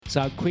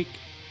So quick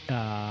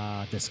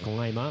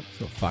disclaimer. It's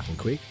not fucking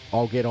quick.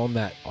 I'll get on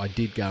that. I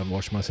did go and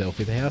wash myself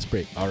with a house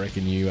brick. I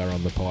reckon you are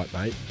on the pipe,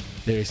 mate.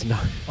 There is no...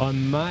 I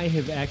may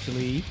have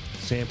actually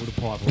sampled a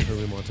pipe or two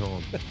in my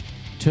time.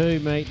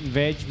 2 meat and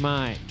veg,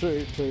 mate.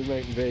 True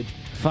meat and veg.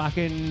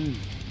 Fucking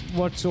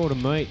what sort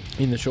of meat?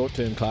 In the short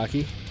term,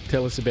 Clarkie,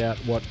 tell us about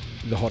what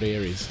the hot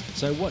air is.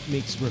 So what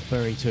Mick's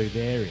referring to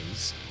there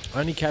is...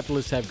 Only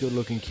capitalists have good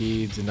looking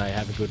kids and they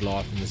have a good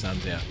life when the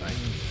sun's out, mate.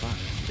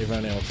 Fuck.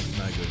 Everyone else is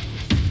no good.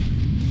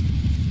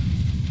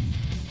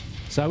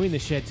 So in the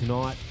shed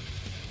tonight,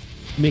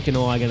 Mick and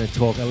I are going to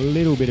talk a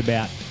little bit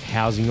about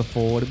housing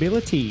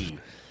affordability.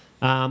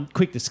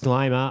 Quick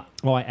disclaimer,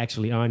 I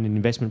actually own an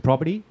investment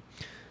property.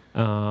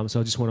 So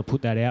I just want to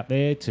put that out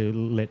there to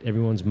let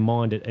everyone's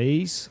mind at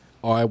ease.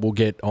 I will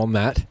get on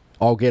that.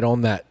 I'll get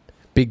on that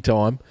big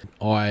time.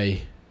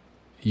 I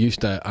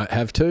used to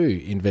have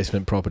 2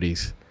 investment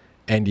properties.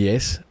 And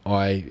yes,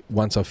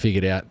 once I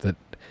figured out that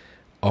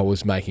I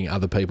was making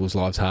other people's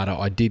lives harder,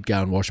 I did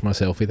go and wash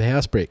myself with a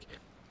house brick.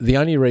 The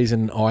only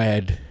reason I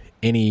had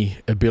any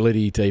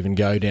ability to even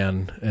go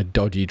down a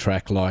dodgy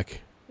track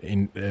like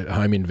in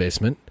home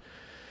investment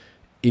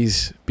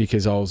is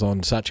because I was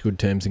on such good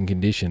terms and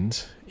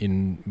conditions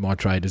in my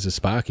trade as a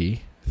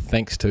sparky,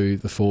 thanks to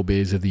the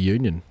forebears of the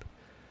union.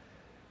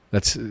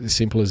 That's as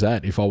simple as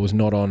that. If I was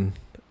not on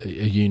a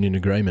union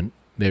agreement,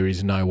 there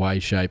is no way,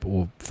 shape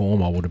or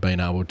form I would have been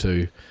able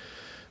to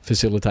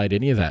facilitate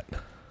any of that.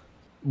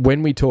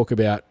 When we talk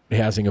about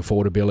housing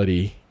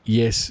affordability,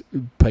 yes,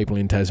 people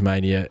in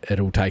Tasmania,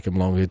 it'll take them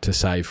longer to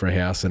save for a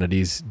house, and it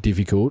is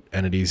difficult,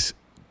 and it is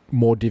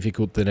more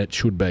difficult than it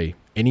should be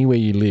anywhere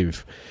you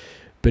live.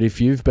 But if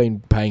you've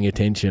been paying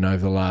attention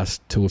over the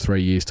last 2 or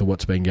 3 years to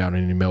what's been going on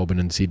in Melbourne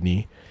and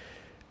Sydney,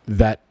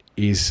 that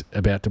is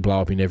about to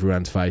blow up in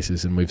everyone's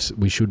faces, and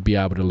we should be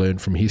able to learn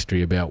from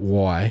history about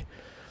why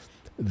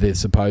the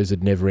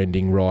supposed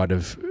never-ending ride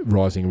of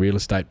rising real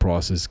estate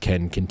prices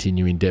can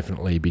continue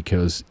indefinitely,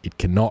 because it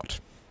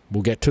cannot.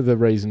 We'll get to the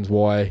reasons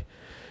why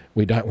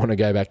we don't want to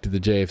go back to the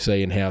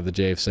GFC and how the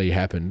GFC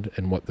happened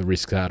and what the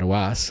risks are to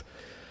us.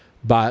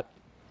 But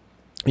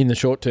in the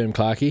short term,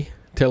 Clarkie,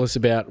 tell us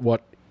about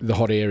what the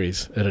hot air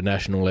is at a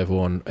national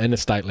level and a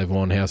state level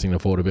on housing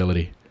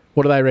affordability.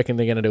 What do they reckon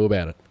they're going to do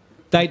about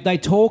it?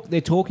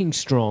 They're talking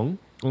strong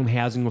on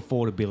housing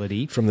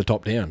affordability. From the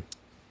top down.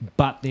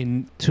 But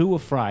they're too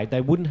afraid. They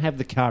wouldn't have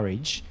the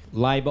courage,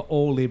 Labor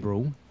or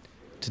Liberal,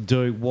 to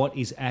do what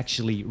is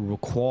actually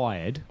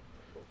required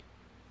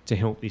to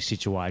help this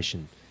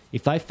situation.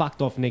 If they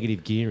fucked off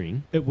negative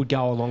gearing, it would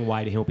go a long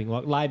way to helping.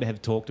 Like Labor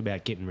have talked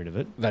about getting rid of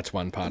it. That's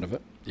one part of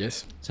it,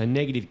 yes. So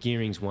negative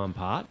gearing's one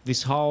part.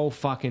 This whole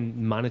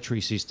fucking monetary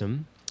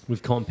system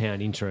with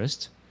compound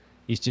interest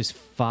is just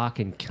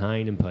fucking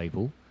caning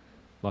people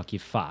like you're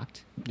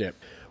fucked. Yep.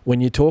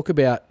 When you talk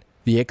about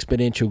the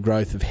exponential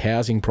growth of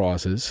housing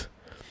prices,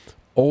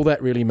 all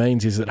that really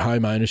means is that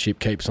home ownership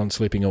keeps on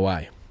slipping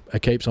away.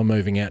 It keeps on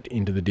moving out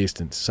into the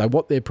distance. So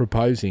what they're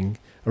proposing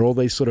are all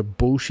these sort of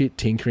bullshit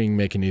tinkering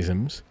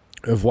mechanisms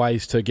of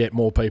ways to get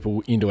more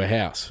people into a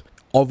house.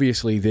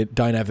 Obviously, they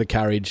don't have the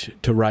courage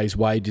to raise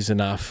wages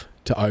enough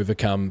to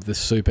overcome the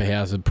super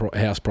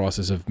house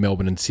prices of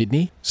Melbourne and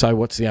Sydney. So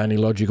what's the only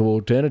logical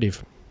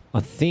alternative? I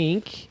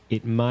think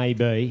it may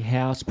be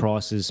house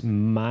prices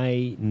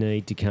may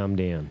need to come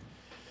down.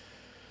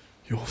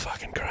 You're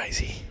fucking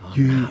crazy.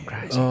 I'm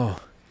crazy. Oh,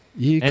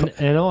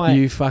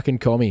 you fucking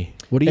commie.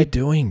 What are you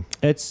doing?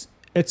 It's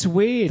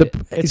weird.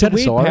 It's a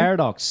weird siren?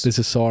 paradox. There's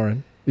a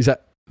siren. Is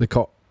that the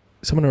cop?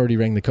 Someone already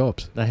rang the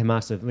cops. They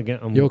must have.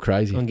 You're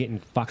crazy. I'm getting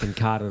fucking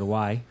carted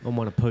away. I'm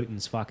one of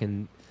Putin's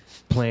fucking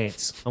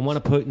plants.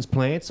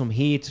 I'm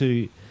here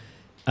to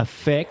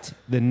affect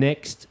the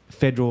next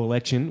federal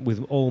election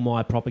with all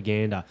my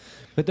propaganda.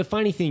 But the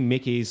funny thing,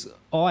 Mick, is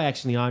I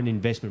actually own an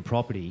investment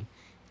property,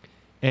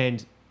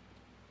 and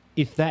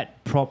if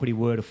that property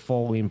were to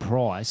fall in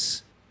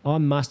price, I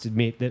must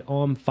admit that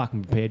I'm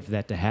fucking prepared for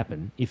that to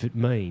happen if it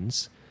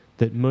means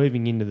that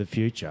moving into the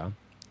future,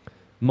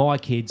 my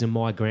kids and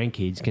my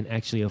grandkids can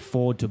actually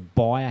afford to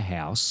buy a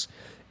house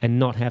and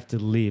not have to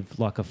live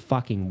like a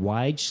fucking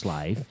wage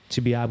slave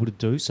to be able to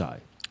do so.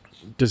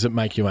 Does it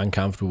make you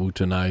uncomfortable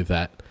to know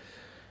that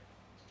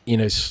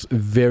in a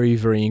very,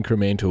 very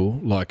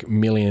incremental, like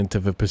millionth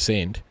of a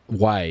 %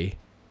 way,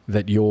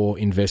 that your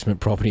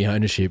investment property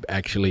ownership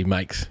actually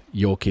makes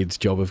your kids'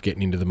 job of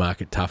getting into the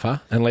market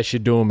tougher, unless you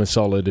do them a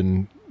solid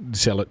and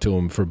sell it to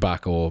them for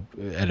 $1 or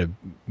at a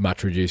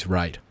much reduced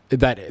rate?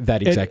 That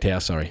exact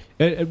house, sorry.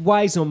 It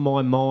weighs on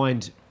my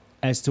mind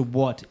as to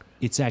what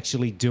it's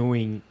actually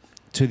doing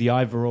to the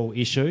overall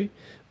issue.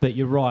 But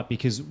you're right,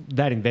 because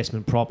that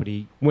investment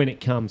property, when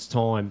it comes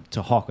time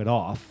to hock it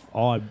off,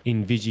 I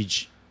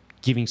envisage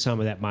giving some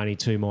of that money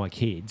to my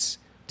kids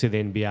to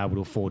then be able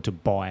to afford to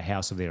buy a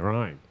house of their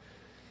own.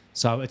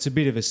 So it's a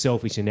bit of a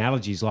selfish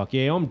analogy. It's like,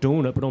 yeah, I'm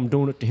doing it, but I'm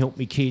doing it to help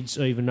my kids,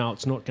 even though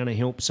it's not going to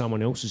help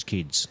someone else's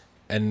kids.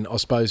 And I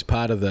suppose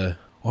part of I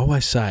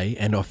always say,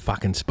 and I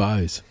fucking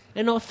suppose.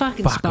 And I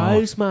fucking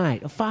suppose,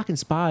 mate. I fucking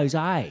suppose,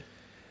 eh?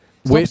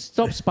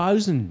 Stop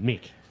sposing,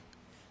 Mick.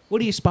 What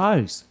do you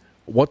suppose?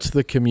 What's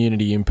the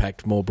community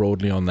impact more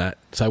broadly on that?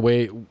 So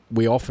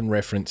we often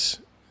reference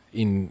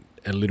in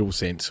a little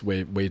sense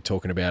where we're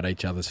talking about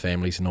each other's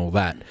families and all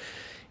that.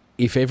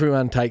 If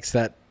everyone takes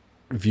that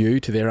view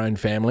to their own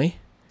family,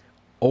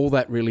 all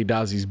that really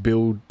does is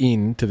build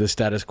into the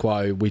status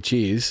quo, which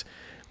is,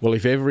 well,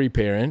 if every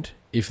parent,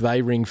 if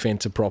they ring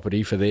fence a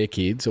property for their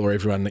kids or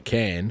everyone that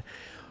can,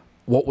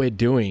 what we're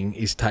doing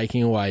is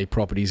taking away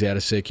properties out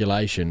of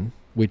circulation,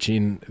 which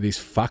in this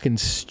fucking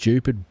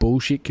stupid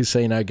bullshit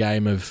casino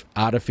game of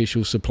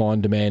artificial supply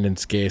and demand and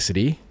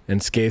scarcity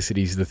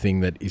is the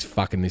thing that is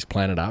fucking this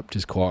planet up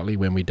just quietly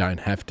when we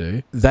don't have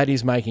to, that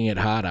is making it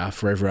harder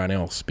for everyone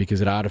else because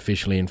it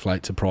artificially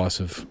inflates the price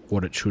of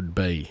what it should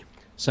be.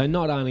 So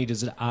not only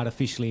does it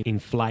artificially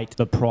inflate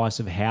the price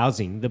of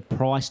housing, the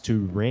price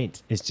to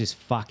rent is just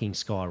fucking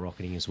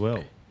skyrocketing as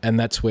well. And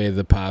that's where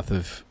the path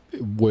of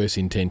worse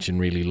intention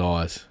really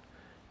lies,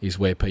 is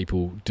where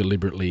people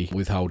deliberately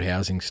withhold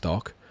housing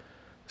stock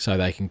so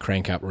they can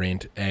crank up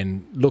rent.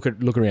 And look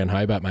around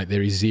Hobart, mate,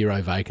 there is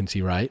zero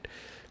vacancy rate.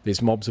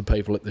 There's mobs of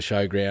people at the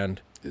showground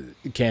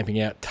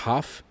camping out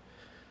tough.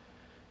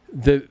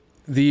 The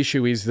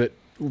issue is that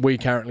we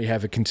currently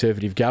have a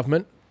Conservative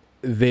government.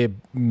 Their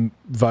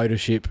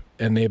votership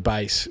and their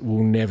base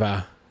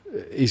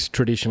is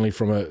traditionally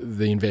from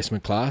the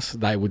investment class.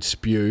 They would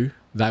spew.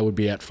 They would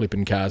be out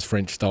flipping cars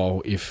French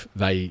style if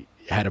they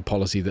had a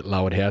policy that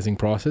lowered housing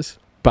prices.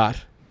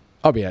 But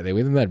I'll be out there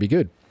with them. That'd be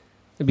good.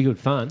 It'd be good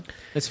fun.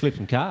 Let's flip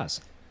some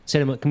cars.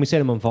 Can we set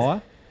them on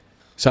fire?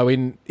 So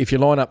if you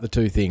line up the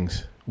two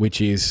things,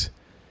 which is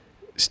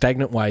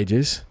stagnant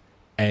wages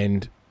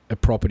and a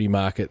property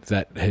market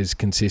that has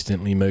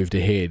consistently moved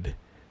ahead,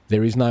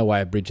 there is no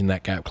way of bridging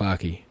that gap,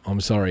 Clarkie. I'm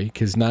sorry,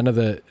 because none of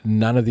the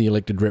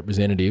elected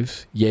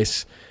representatives.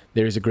 Yes,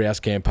 there is a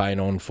grouse campaign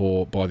on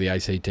by the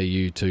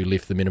ACTU to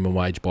lift the minimum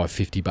wage by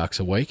 $50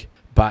 a week,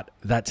 but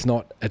it's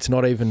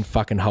not even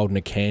fucking holding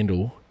a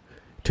candle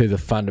to the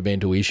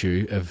fundamental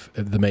issue of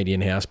the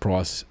median house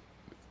price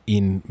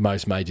in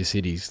most major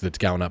cities that's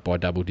going up by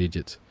double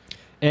digits.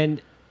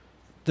 And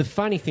the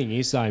funny thing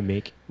is, though,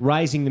 Mick,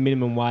 raising the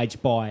minimum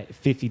wage by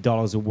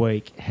 $50 a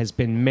week has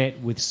been met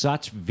with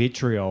such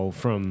vitriol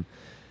from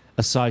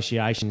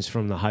associations,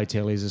 from the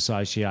Hoteliers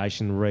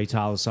Association,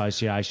 Retail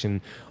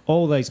Association,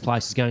 all these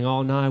places going,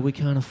 oh, no, we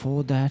can't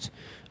afford that.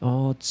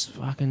 Oh, it's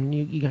fucking,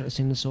 you're going to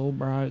send us all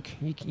broke.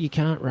 You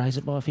can't raise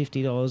it by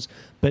 $50.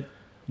 But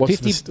what's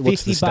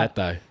the stat,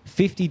 though?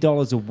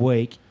 $50 a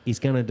week is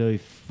going to do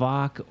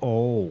fuck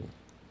all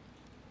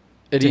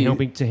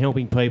to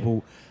helping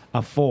people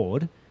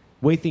afford.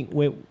 We think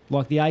we're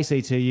like the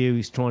ACTU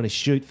is trying to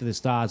shoot for the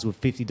stars with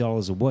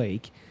 $50 a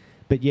week,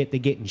 but yet they're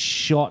getting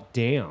shot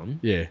down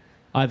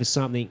over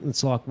something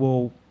that's like,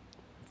 well,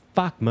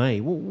 fuck me.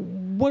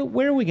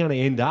 Where are we going to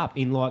end up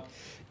in like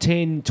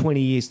 10,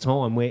 20 years'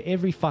 time where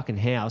every fucking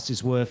house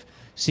is worth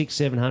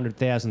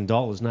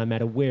 $600,000-$700,000 no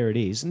matter where it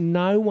is?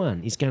 No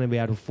one is going to be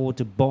able to afford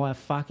to buy a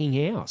fucking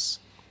house.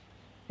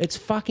 It's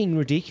fucking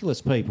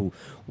ridiculous, people.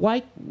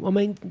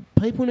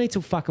 People need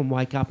to fucking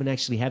wake up and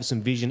actually have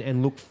some vision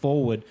and look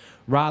forward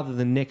rather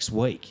than next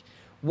week.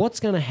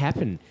 What's going to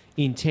happen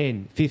in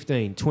 10,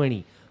 15,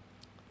 20,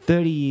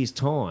 30 years'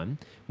 time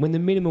when the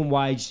minimum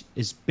wage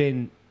has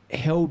been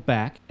held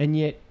back and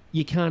yet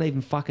you can't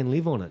even fucking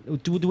live on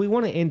it? Do we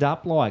want to end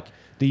up like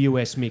the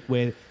US, Mick,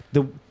 where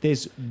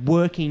there's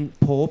working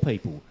poor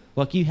people?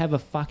 Like you have a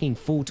fucking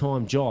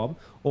full-time job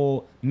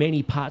or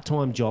many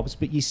part-time jobs,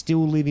 but you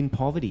still live in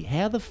poverty.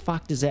 How the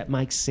fuck does that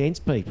make sense,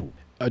 people?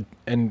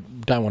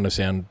 And don't want to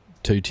sound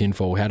too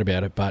tinfoil hat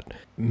about it, but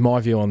my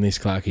view on this,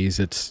 Clark, is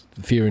it's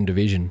fear and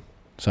division.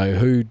 So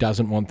who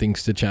doesn't want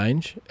things to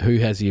change? Who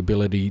has the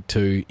ability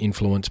to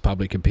influence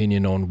public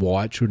opinion on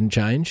why it shouldn't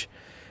change?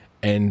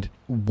 And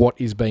what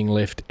is being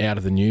left out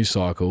of the news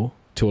cycle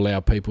to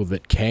allow people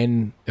that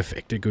can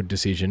affect a good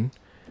decision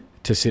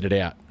to sit it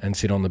out and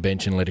sit on the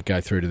bench and let it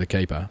go through to the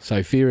keeper.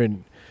 So fear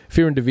and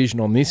division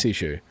on this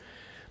issue.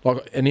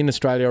 And in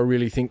Australia, I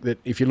really think that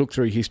if you look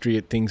through history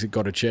at things that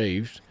got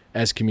achieved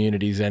as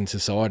communities and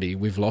society,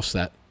 we've lost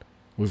that.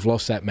 We've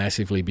lost that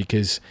massively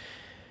because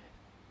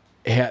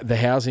the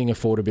housing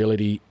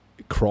affordability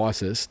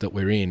crisis that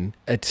we're in,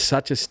 it's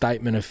such a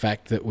statement of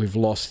fact that we've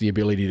lost the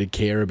ability to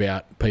care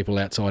about people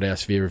outside our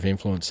sphere of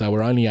influence. So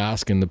we're only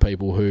asking the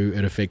people who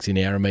it affects in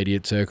our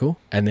immediate circle,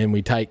 and then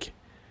we take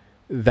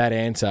that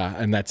answer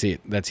and that's it.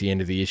 That's the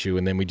end of the issue,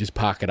 and then we just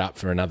park it up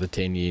for another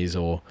 10 years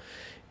or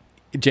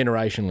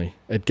generationally.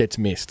 It gets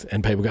missed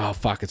and people go, oh,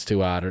 fuck, it's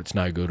too hard or it's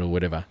no good or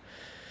whatever.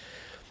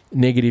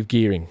 Negative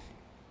gearing.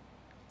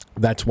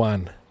 That's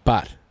one.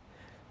 But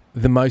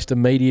the most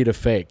immediate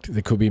effect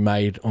that could be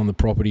made on the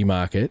property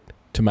market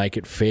to make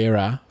it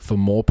fairer for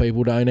more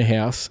people to own a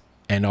house,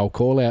 and I'll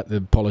call out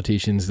the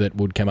politicians that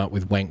would come up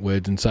with wank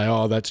words and say,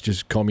 oh, that's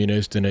just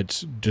communist and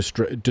it's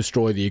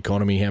destroy the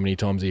economy. How many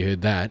times have you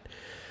heard that?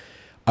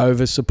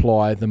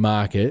 Oversupply the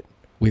market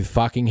with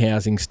fucking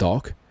housing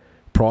stock.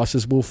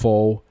 Prices will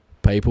fall.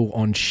 People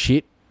on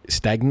shit,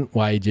 stagnant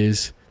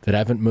wages that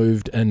haven't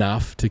moved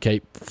enough to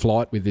keep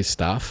flight with this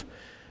stuff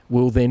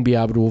will then be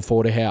able to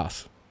afford a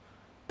house.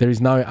 There is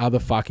no other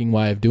fucking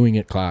way of doing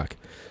it, Clark.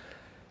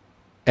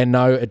 And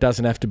no, it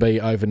doesn't have to be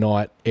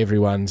overnight.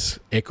 Everyone's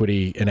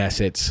equity and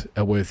assets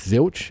are worth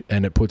zilch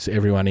and it puts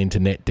everyone into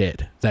net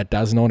debt. That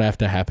does not have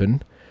to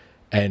happen.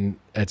 And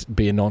it'd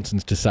be a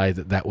nonsense to say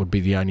that that would be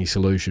the only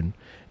solution.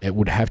 It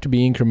would have to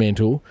be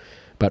incremental,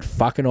 but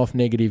fucking off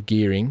negative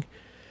gearing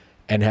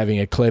and having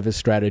a clever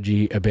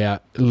strategy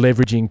about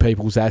leveraging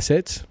people's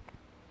assets,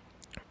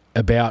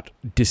 about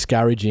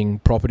discouraging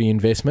property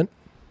investment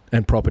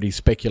and property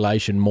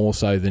speculation more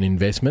so than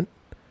investment,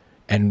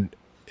 and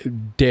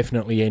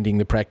definitely ending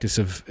the practice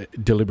of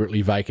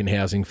deliberately vacant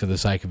housing for the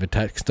sake of a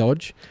tax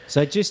dodge.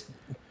 So just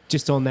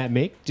on that,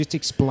 Mick, just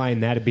explain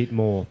that a bit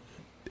more.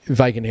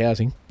 Vacant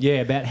housing?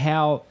 Yeah, about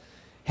how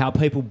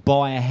people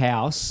buy a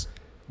house,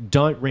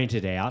 don't rent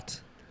it out,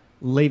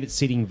 leave it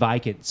sitting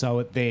vacant, so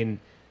it then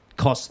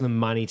costs them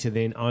money to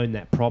then own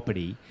that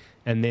property,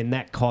 and then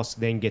that cost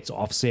then gets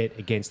offset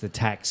against the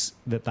tax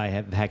that they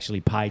have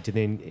actually paid to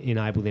then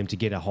enable them to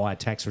get a higher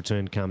tax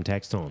return come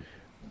tax time.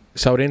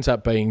 So it ends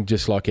up being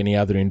just like any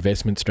other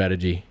investment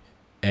strategy.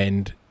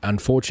 And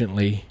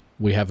unfortunately,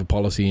 we have a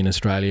policy in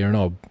Australia, and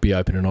I'll be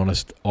open and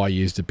honest, I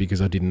used it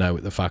because I didn't know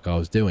what the fuck I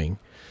was doing.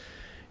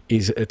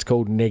 It's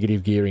called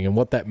negative gearing. And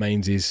what that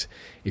means is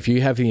if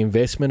you have the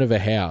investment of a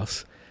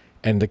house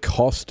and the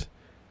cost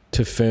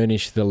to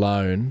furnish the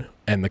loan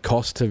and the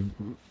cost to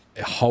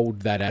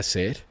hold that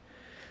asset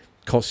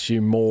costs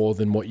you more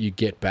than what you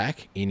get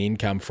back in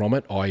income from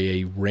it,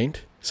 i.e.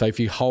 rent. So if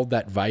you hold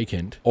that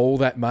vacant, all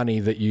that money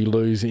that you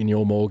lose in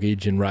your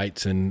mortgage and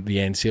rates and the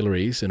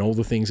ancillaries and all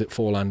the things that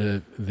fall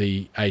under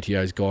the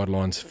ATO's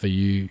guidelines for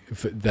you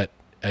that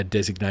are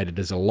designated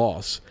as a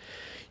loss,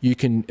 you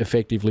can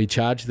effectively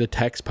charge the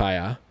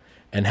taxpayer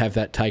and have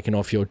that taken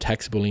off your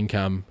taxable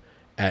income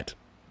at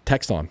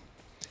tax time.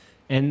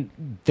 And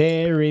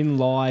therein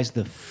lies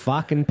the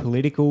fucking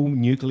political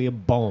nuclear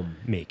bomb,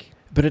 Mick.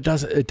 But it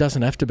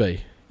doesn't have to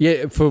be.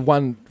 Yeah, for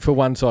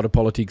one side of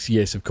politics,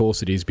 yes, of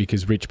course it is,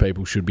 because rich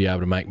people should be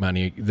able to make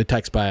money. The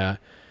taxpayer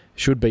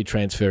should be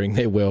transferring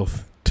their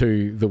wealth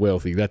to the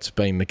wealthy. That's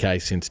been the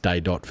case since day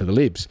dot for the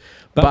Libs.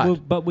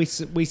 But we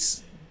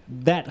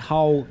that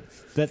whole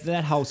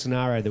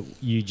scenario that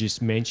you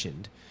just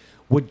mentioned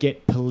would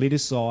get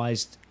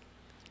politicised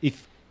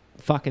if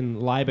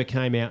fucking Labor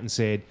came out and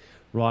said,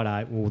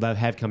 righto, well, they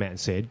have come out and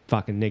said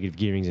fucking negative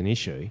gearing's an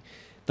issue.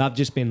 They've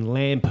just been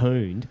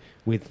lampooned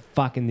with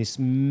fucking this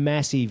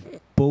massive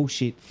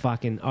bullshit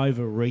fucking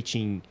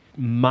overreaching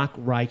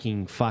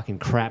muck-raking fucking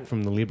crap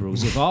from the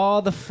Liberals.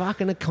 Of, the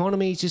fucking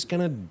economy is just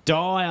going to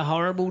die a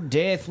horrible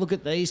death. Look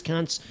at these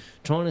cunts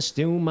trying to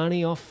steal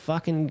money off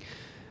fucking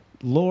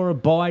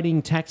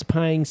law-abiding,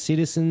 tax-paying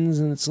citizens.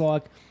 And it's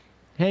like,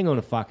 hang on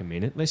a fucking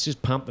minute. Let's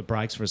just pump the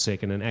brakes for a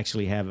second and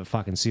actually have a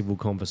fucking civil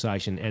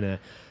conversation and a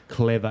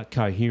clever,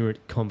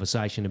 coherent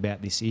conversation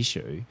about this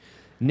issue.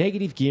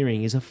 Negative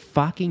gearing is a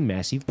fucking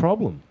massive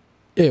problem.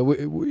 Yeah,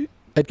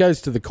 it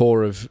goes to the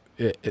core of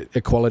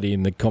equality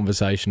in the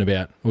conversation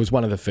about... It was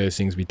one of the first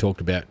things we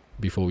talked about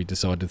before we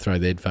decided to throw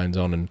the headphones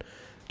on and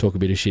talk a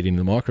bit of shit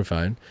into the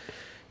microphone,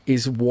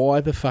 is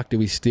why the fuck do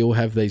we still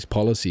have these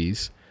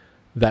policies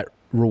that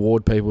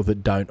reward people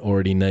that don't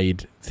already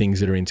need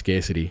things that are in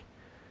scarcity?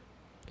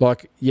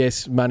 Like,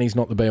 yes, money's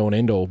not the be-all and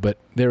end-all, but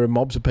there are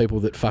mobs of people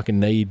that fucking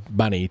need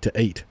money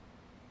to eat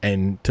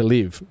and to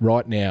live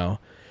right now,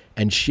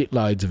 and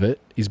shitloads of it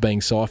is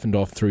being siphoned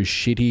off through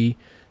shitty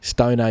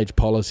Stone Age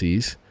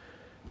policies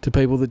to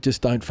people that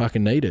just don't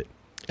fucking need it.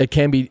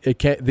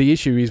 The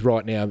issue is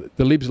right now,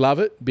 the Libs love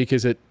it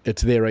because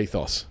it's their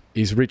ethos,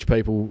 is rich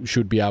people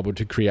should be able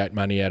to create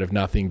money out of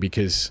nothing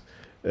because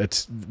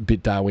it's a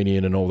bit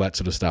Darwinian and all that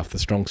sort of stuff. The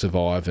strong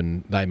survive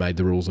and they made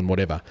the rules and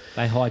whatever.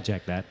 They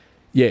hijacked that.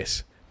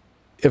 Yes,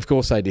 of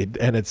course they did,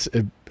 and it's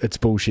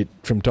bullshit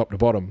from top to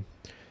bottom.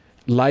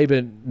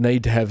 Labor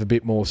need to have a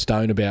bit more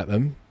stone about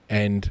them,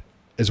 and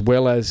as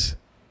well as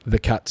the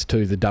cuts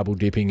to the double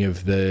dipping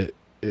of the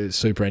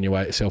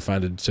superannuation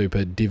self-funded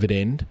super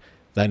dividend,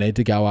 they need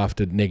to go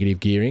after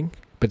negative gearing.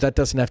 But that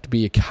doesn't have to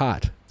be a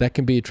cut. That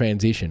can be a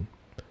transition.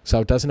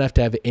 So it doesn't have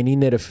to have any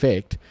net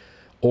effect.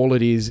 All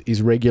it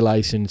is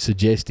regulation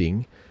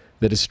suggesting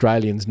that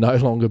Australians no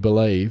longer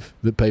believe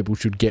that people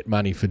should get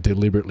money for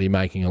deliberately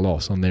making a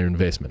loss on their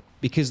investment.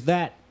 Because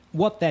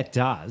what that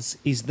does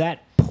is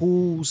that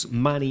pulls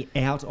money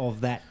out of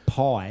that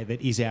pie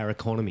that is our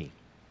economy.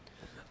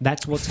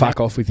 That's what's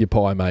Fuck off with your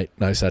pie, mate.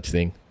 No such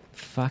thing.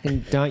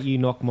 Fucking don't you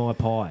knock my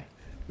pie.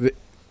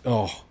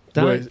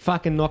 Don't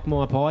fucking knock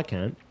my pie,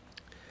 cunt.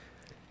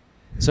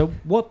 So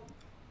what...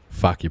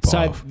 Fuck your pie So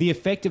off. the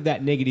effect of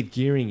that negative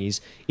gearing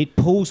is it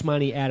pulls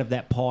money out of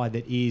that pie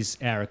that is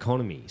our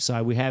economy.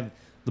 So we have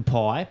the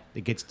pie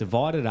that gets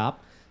divided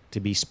up to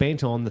be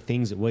spent on the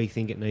things that we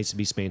think it needs to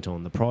be spent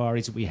on. The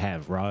priorities that we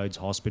have, roads,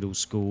 hospitals,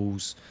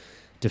 schools,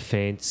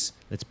 defence.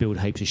 Let's build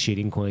heaps of shit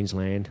in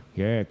Queensland.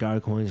 Yeah, go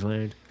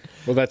Queensland.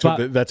 Well, that's what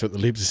the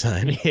Libs are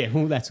saying. Yeah,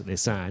 well, that's what they're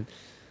saying.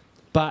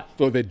 But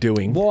what they're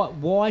doing.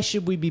 Why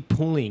should we be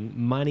pulling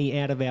money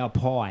out of our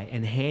pie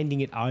and handing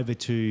it over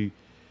to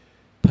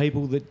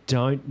people that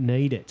don't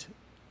need it.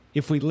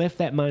 If we left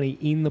that money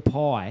in the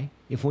pie,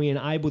 if we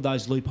enabled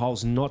those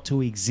loopholes not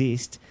to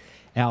exist,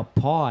 our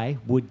pie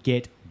would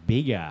get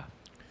bigger.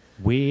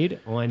 Weird,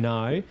 I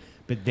know,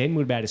 but then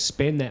we'd be able to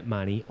spend that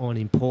money on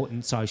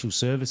important social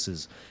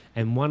services.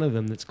 And one of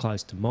them that's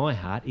close to my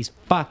heart is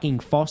fucking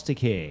foster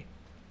care.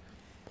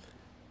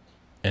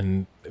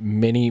 And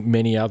many,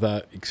 many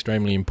other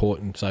extremely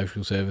important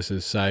social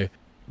services. So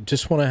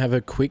just want to have a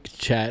quick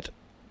chat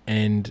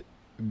and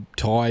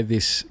tie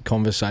this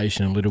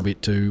conversation a little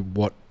bit to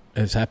what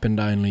has happened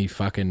only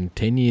fucking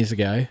 10 years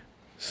ago.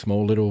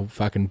 Small little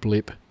fucking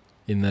blip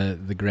in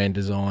the grand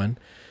design.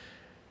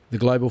 The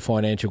global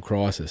financial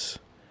crisis.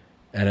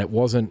 And it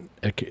wasn't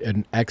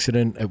an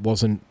accident. It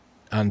wasn't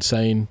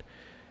unseen.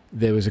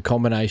 There was a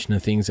combination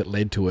of things that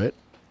led to it.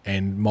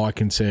 And my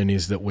concern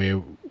is that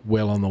we're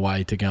well on the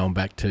way to going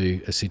back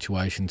to a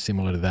situation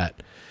similar to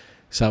that.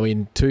 So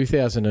in early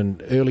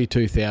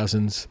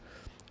 2000s,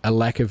 a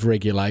lack of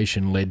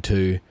regulation led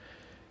to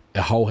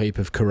a whole heap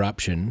of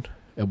corruption.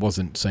 It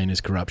wasn't seen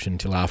as corruption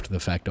until after the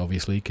fact,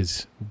 obviously,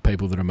 because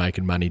people that are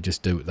making money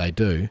just do what they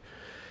do.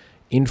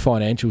 In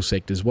financial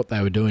sectors, what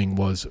they were doing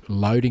was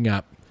loading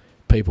up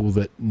people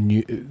that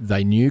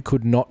they knew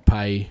could not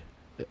pay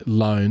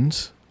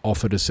loans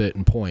off at a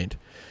certain point.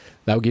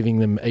 They were giving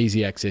them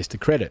easy access to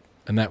credit,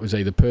 and that was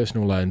either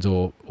personal loans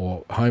or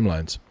home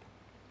loans.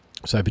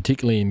 So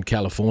particularly in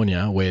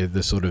California, where the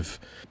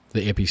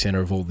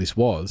epicenter of all this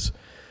was,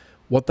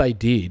 what they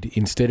did,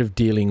 instead of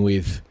dealing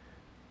with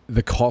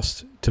the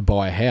cost to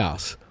buy a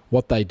house,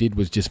 what they did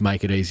was just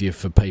make it easier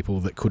for people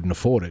that couldn't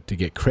afford it to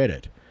get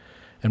credit.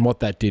 And what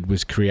that did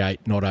was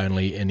create not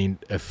only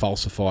a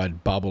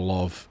falsified bubble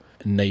of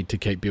need to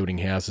keep building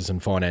houses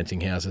and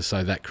financing houses,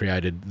 so that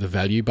created the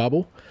value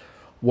bubble.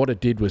 What it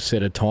did was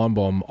set a time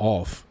bomb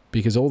off,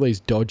 because all these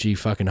dodgy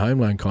fucking home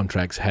loan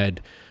contracts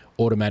had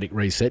automatic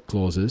reset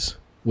clauses,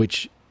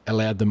 which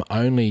allowed them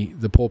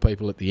the poor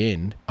people at the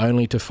end,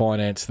 only to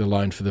finance the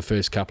loan for the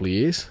first couple of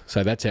years.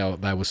 So that's how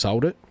they were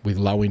sold it, with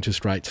low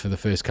interest rates for the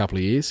first couple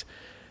of years.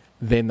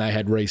 Then they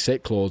had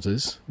reset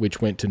clauses,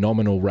 which went to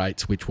nominal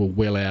rates, which were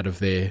well out of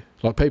their...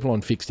 Like people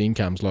on fixed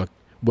incomes, like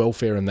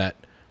welfare and that,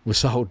 were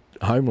sold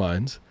home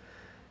loans,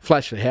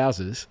 flashed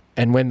houses,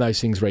 and when those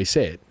things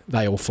reset,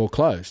 they all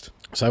foreclosed.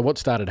 So what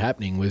started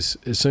happening was,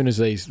 as soon as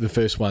the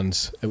first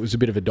ones, it was a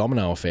bit of a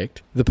domino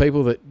effect. The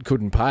people that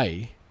couldn't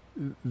pay,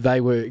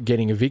 they were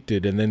getting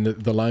evicted, and then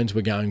the loans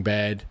were going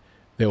bad.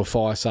 There were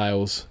fire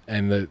sales,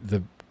 and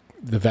the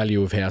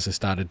value of houses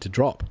started to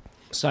drop.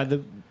 So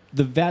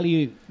the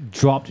value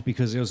dropped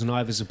because there was an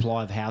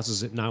oversupply of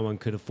houses that no one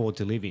could afford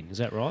to live in. Is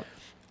that right?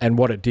 And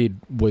what it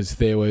did was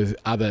there was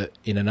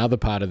in another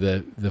part of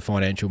the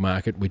financial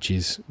market, which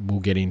we'll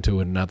get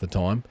into at another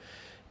time,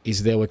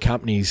 is there were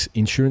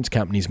insurance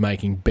companies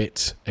making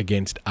bets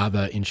against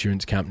other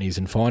insurance companies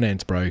and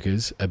finance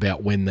brokers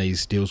about when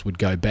these deals would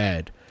go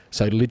bad.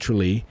 So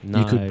literally,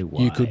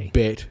 you could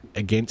bet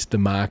against the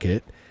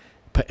market.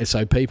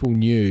 So people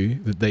knew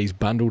that these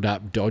bundled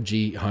up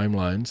dodgy home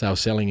loans, they were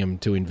selling them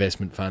to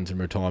investment funds and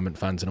retirement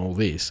funds and all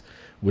this,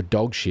 were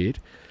dog shit.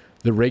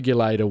 The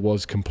regulator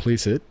was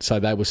complicit, so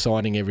they were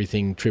signing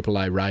everything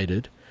AAA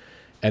rated,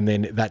 and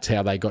then that's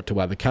how they got to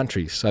other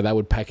countries. So they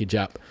would package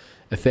up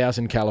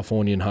 1,000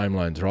 Californian home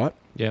loans, right?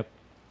 Yep.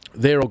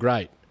 They're all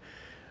great.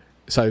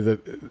 So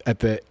at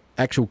the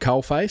actual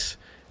coalface,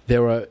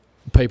 there were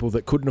people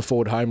that couldn't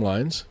afford home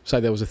loans.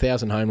 So there was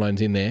 1,000 home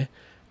loans in there,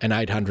 and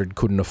 800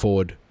 couldn't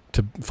afford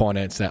to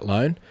finance that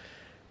loan.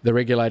 The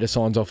regulator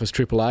signs off as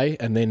AAA,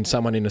 and then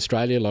someone in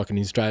Australia, like an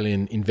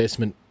Australian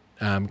investment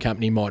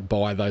company, might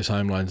buy those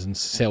home loans and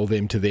sell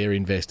them to their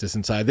investors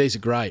and say, these are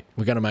great,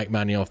 we're going to make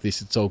money off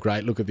this, it's all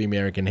great, look at the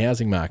American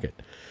housing market.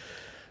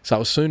 So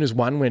as soon as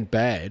one went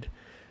bad,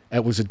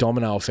 it was a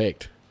domino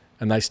effect,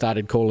 and they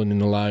started calling in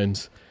the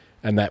loans,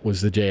 and that was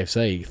the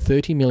GFC.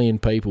 30 million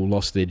people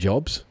lost their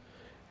jobs.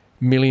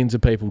 Millions of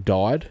people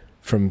died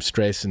from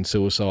stress and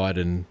suicide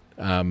and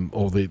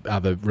all the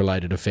other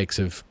related effects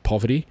of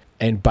poverty.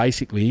 And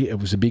basically, it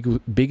was the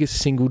biggest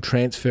single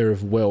transfer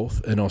of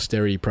wealth and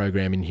austerity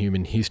program in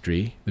human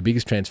history, the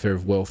biggest transfer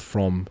of wealth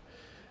from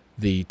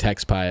the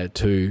taxpayer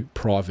to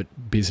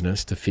private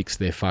business to fix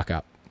their fuck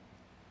up.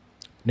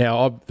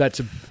 Now, that's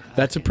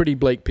a pretty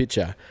bleak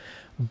picture,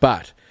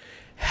 but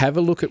have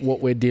a look at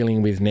what we're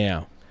dealing with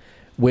now.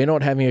 We're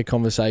not having a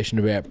conversation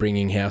about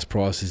bringing house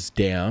prices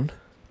down.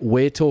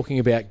 We're talking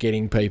about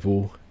getting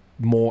people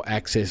more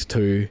access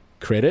to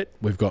credit.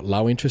 We've got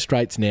low interest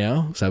rates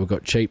now, so we've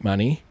got cheap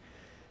money.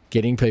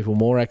 Getting people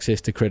more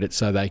access to credit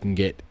so they can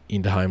get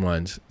into home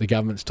loans. The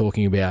government's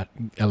talking about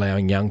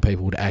allowing young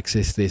people to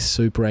access their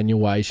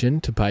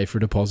superannuation to pay for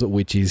a deposit,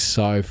 which is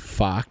so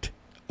fucked.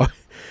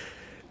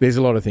 There's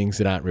a lot of things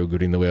that aren't real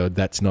good in the world.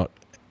 It's not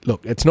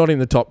in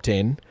the top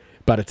 10,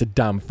 but it's a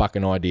dumb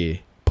fucking idea.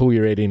 Pull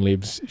your head in,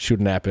 libs.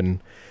 Shouldn't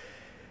happen.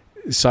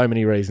 So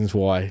many reasons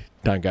why.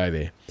 Don't go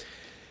there.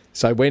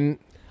 So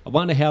I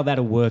wonder how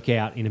that'll work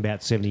out in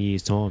about 70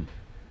 years' time.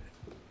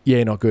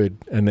 Yeah, not good.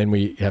 And then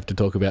we have to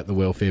talk about the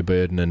welfare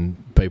burden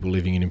and people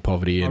living in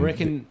poverty. And I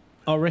reckon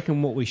I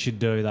reckon what we should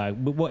do,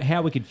 though,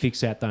 how we could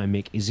fix that, though,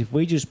 Mick, is if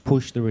we just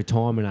push the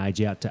retirement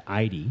age out to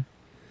 80,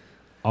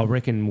 I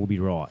reckon we'll be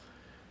right.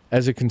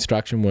 As a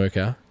construction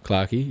worker,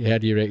 Clarkey, how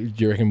do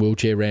you reckon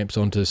wheelchair ramps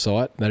onto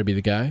site? That'd be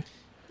the go?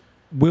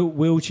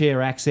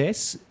 Wheelchair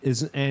access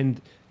is,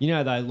 and you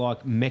know, they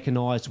like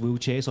mechanised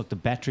wheelchairs, like the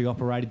battery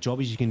operated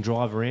jobbies you can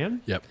drive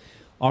around. Yep.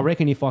 I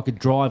reckon if I could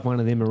drive one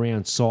of them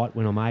around site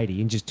when I'm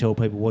 80 and just tell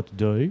people what to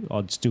do,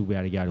 I'd still be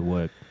able to go to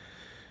work.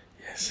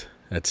 Yes,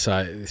 that's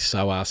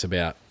so arse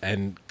about.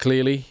 And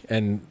clearly,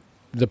 and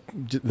the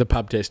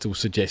pub test will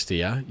suggest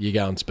here, you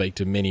go and speak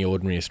to many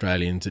ordinary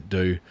Australians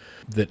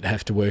that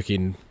have to work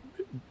in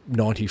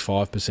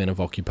 95%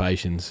 of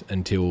occupations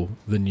until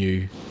the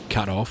new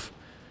cut-off,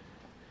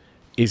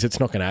 it's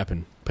not going to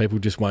happen. People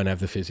just won't have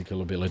the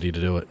physical ability to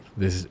do it.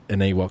 There's an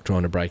Ewok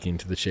trying to break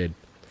into the shed.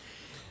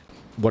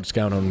 What's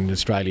going on in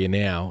Australia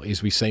now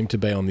is we seem to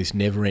be on this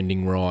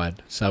never-ending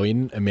ride. So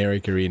in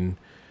America in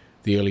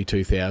the early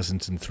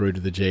 2000s and through to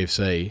the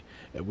GFC,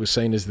 it was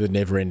seen as the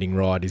never-ending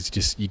ride. Is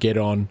just you get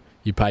on,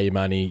 you pay your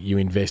money, you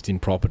invest in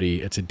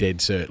property, it's a dead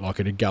cert, like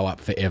it'd go up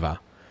forever.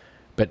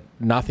 But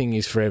nothing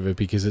is forever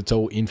because it's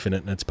all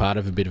infinite and it's part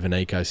of a bit of an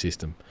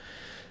ecosystem.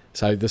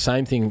 So the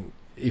same thing,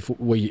 if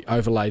we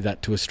overlay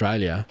that to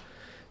Australia,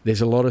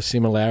 there's a lot of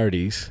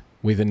similarities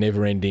with a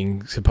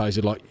never-ending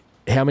supposed, like,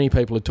 how many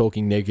people are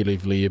talking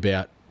negatively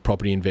about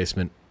property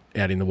investment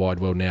out in the wide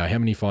world now? How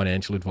many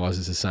financial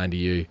advisors are saying to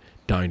you,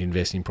 don't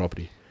invest in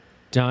property?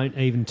 Don't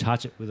even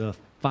touch it with a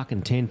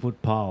fucking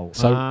 10-foot pole.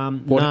 So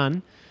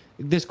none.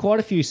 There's quite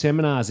a few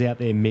seminars out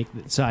there, Mick,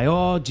 that say,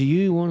 oh, do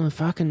you want to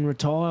fucking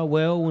retire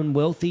well and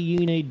wealthy?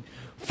 You need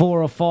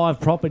 4 or 5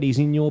 properties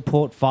in your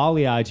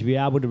portfolio to be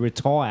able to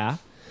retire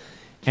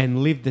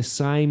and live the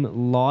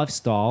same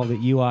lifestyle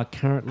that you are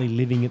currently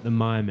living at the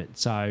moment.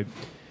 So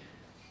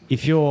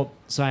if you're,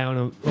 say,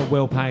 on a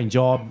well-paying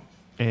job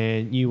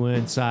and you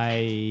earn,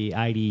 say,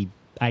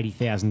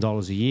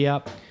 $80,000 a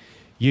year,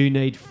 you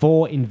need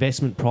 4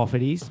 investment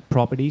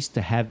properties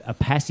to have a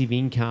passive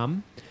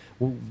income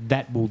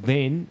that will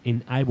then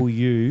enable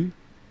you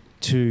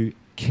to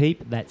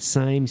keep that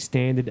same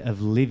standard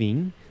of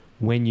living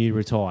when you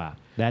retire.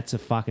 That's a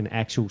fucking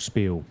actual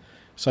spiel.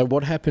 So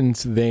what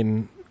happens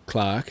then,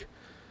 Clark,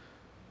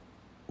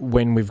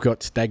 when we've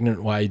got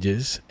stagnant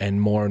wages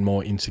and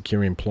more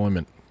insecure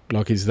employment?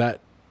 Like, are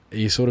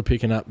you sort of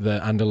picking up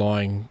the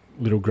underlying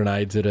little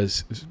grenades that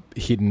is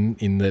hidden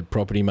in the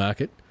property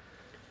market?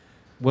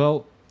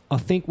 Well, I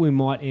think we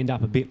might end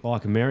up a bit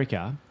like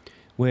America,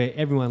 where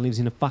everyone lives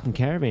in a fucking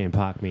caravan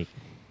park, Mick.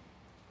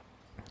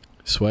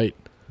 Sweet.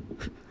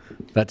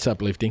 That's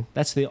uplifting.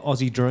 That's the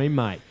Aussie dream,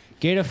 mate.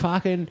 Get a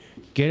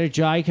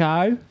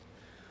Jayco,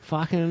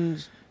 fucking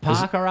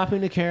park her up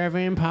in the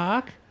caravan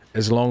park.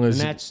 As long as...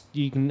 And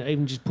you can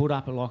even just put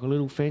up a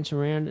little fence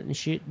around it and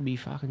shit and be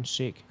fucking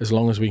sick. As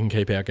long as we can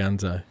keep our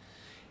guns, though.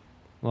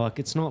 Like,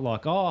 it's not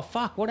like, oh,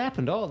 fuck, what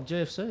happened? Oh, the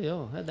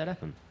GFC, how'd that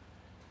happen?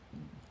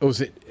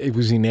 It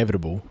was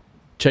inevitable.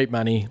 Cheap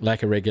money,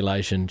 lack of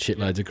regulation,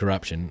 shitloads of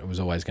corruption. It was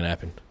always going to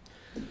happen.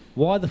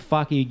 Why the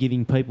fuck are you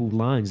giving people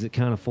loans that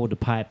can't afford to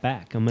pay it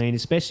back? I mean,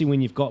 especially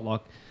when you've got,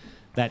 like,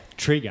 that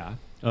trigger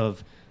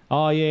of,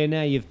 oh, yeah,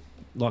 now you've,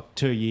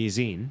 2 years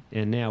in,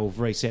 and now we've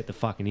reset the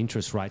fucking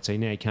interest rate, so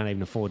now you can't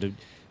even afford to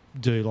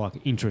do,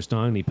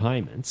 interest-only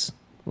payments.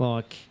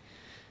 But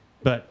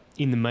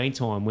in the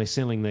meantime, we're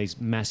selling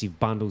these massive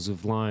bundles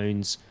of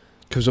loans...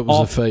 Because it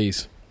was the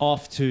fees.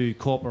 Off to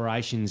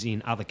corporations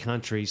in other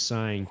countries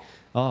saying,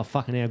 oh,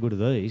 fucking how good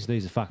are these?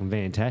 These are fucking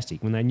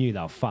fantastic, when they knew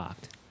they were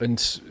fucked.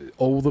 And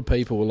all the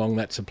people along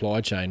that supply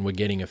chain were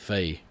getting a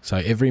fee. So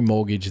every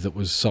mortgage that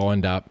was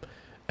signed up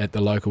at the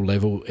local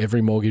level,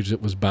 every mortgage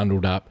that was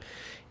bundled up,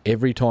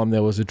 every time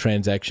there was a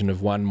transaction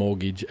of one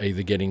mortgage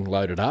either getting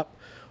loaded up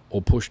or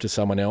pushed to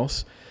someone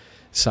else,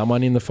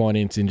 someone in the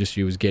finance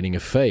industry was getting a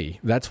fee.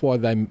 That's why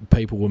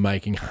people were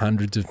making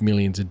hundreds of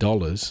millions of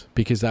dollars,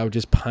 because they were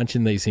just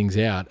punching these things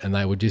out, and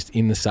they were just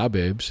in the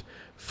suburbs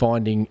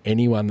finding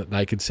anyone that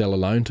they could sell a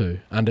loan to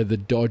under the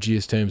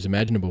dodgiest terms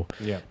imaginable.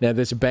 Yeah. Now,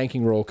 there's a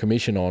Banking Royal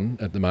Commission on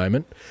at the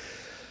moment,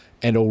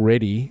 and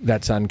already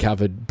that's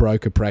uncovered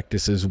broker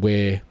practices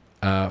where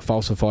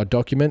falsified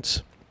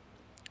documents,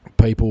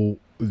 people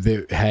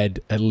that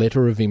had a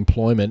letter of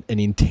employment, an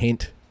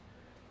intent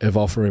of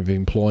offer of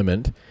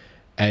employment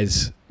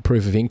as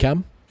proof of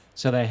income.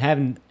 So they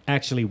haven't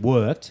actually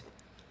worked.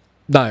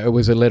 No, it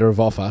was a letter of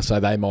offer, so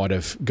they might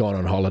have gone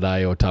on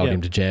holiday or told Yep.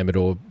 him to jam it,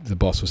 or the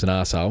boss was an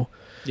arsehole.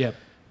 Yep.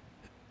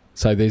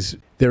 So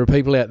there are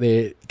people out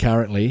there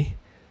currently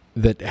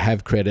that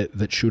have credit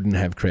that shouldn't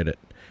have credit.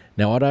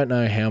 Now, I don't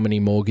know how many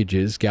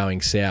mortgages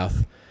going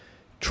south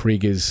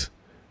triggers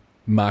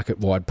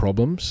market-wide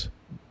problems,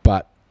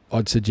 but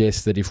I'd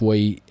suggest that if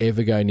we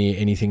ever go near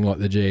anything like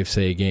the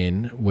GFC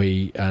again,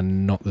 we are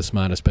not the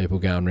smartest people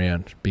going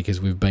round,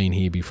 because we've been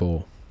here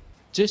before.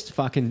 Just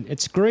fucking...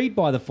 It's greed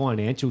by the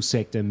financial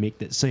sector, Mick,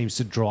 that seems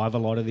to drive a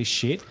lot of this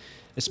shit,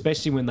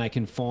 especially when they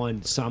can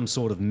find some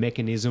sort of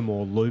mechanism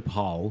or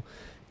loophole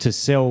to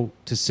sell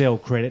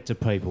credit to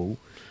people,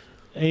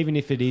 even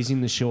if it is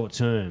in the short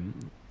term.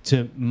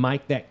 to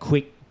make that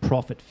quick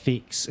profit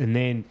fix, and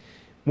then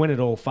when it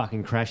all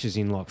fucking crashes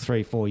in like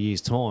 3-4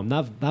 years' time,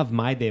 they've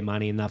made their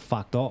money and they've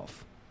fucked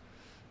off.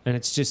 And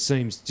it just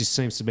seems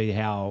to be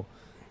how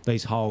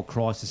these whole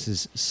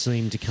crises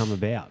seem to come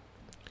about.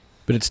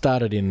 But it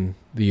started in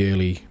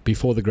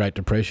before the Great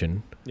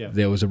Depression. Yeah.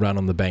 There was a run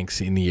on the banks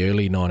in the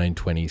early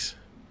 1920s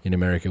in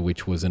America,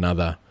 which was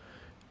another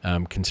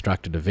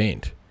constructed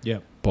event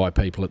by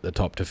people at the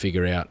top to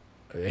figure out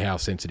how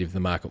sensitive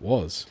the market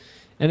was.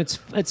 And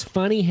it's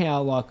funny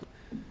how,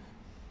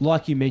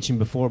 like you mentioned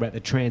before about the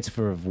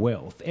transfer of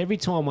wealth, every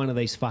time one of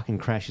these fucking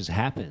crashes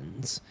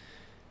happens,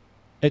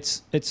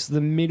 it's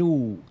the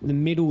middle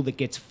that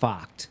gets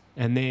fucked,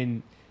 and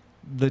then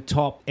the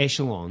top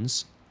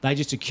echelons, they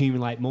just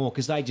accumulate more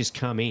because they just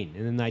come in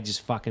and then they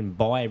just fucking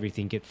buy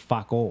everything, get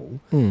fuck all.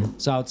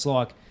 So it's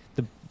like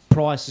the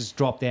price has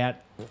dropped out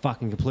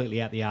fucking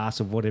completely out the arse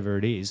of whatever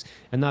it is,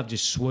 and they've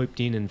just swooped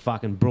in and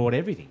fucking brought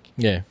everything.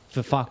 Yeah.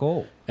 For fuck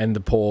all. And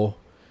the poor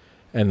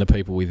and the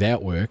people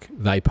without work,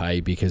 they pay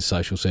because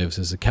social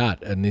services are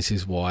cut. And this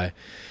is why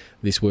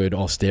this word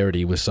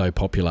austerity was so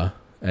popular.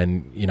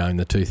 And, in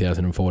the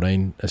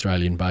 2014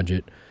 Australian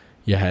budget,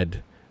 you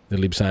had the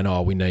Libs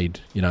saying, we need,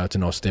 it's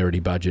an austerity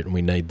budget and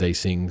we need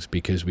these things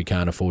because we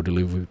can't afford to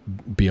live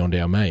beyond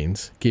our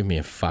means. Give me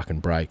a fucking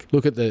break.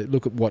 Look at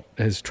what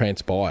has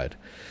transpired.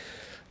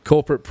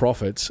 Corporate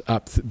profits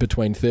up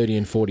between 30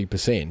 and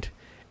 40%,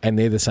 and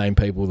they're the same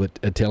people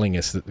that are telling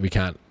us that we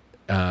can't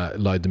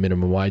load the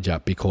minimum wage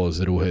up because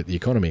it'll hurt the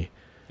economy.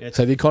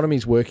 So the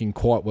economy's working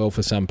quite well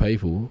for some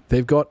people.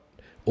 They've got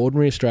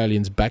ordinary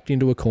Australians backed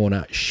into a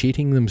corner,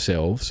 shitting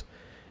themselves,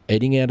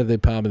 eating out of the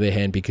palm of their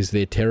hand because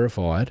they're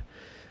terrified.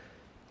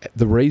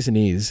 The reason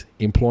is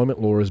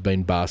employment law has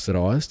been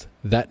bastardised.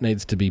 That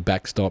needs to be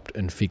backstopped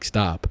and fixed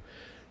up.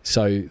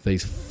 So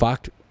these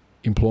fucked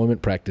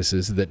employment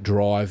practices that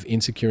drive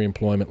insecure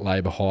employment,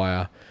 labour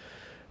hire,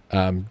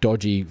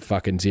 dodgy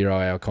fucking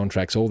 0-hour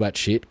contracts, all that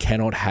shit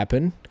cannot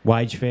happen.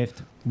 Wage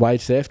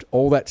theft,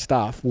 all that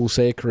stuff will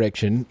see a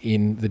correction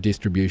in the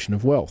distribution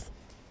of wealth.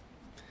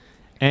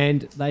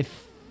 And they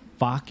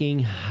fucking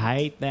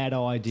hate that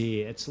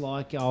idea. It's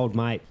like old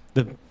mate,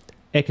 the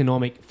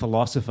economic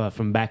philosopher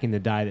from back in the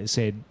day that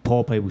said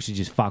poor people should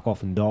just fuck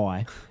off and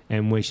die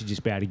and we should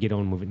just be able to get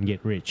on with it and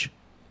get rich.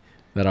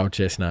 That old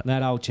chestnut.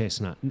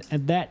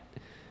 And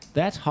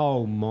that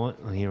whole mind...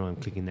 Oh, here I'm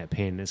clicking that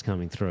pen that's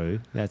coming through.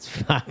 That's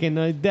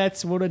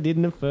what I did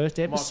in the first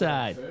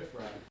episode.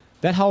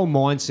 That whole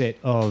mindset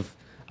of,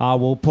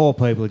 poor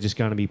people are just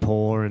going to be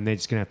poor and they're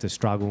just going to have to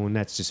struggle and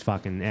that's just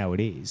fucking how it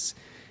is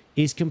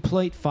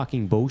complete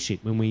fucking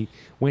bullshit.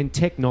 When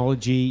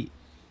technology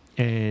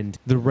and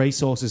the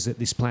resources that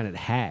this planet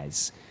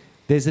has,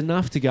 there's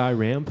enough to go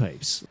around,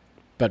 peeps.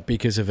 But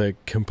because of a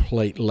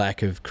complete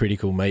lack of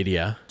critical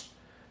media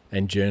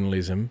and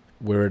journalism,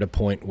 we're at a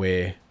point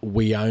where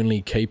we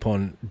only keep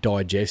on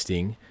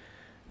digesting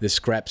the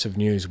scraps of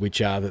news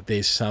which are that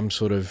there's some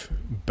sort of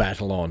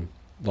battle on.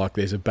 Like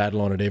there's a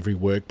battle on at every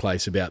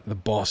workplace about the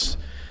boss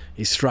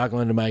is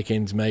struggling to make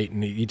ends meet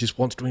and he just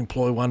wants to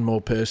employ one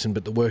more person,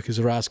 but the workers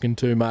are asking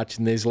too much.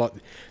 And there's like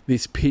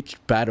this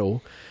pitched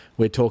battle.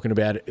 We're talking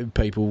about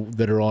people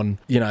that are on,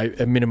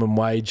 a minimum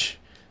wage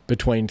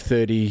between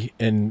 30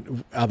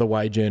 and other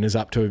wage earners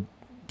up to,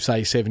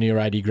 say, 70 or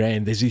 80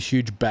 grand. There's this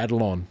huge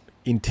battle on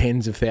in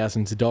tens of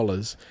thousands of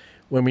dollars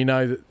when we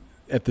know that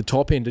at the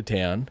top end of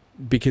town,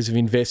 because of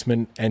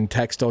investment and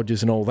tax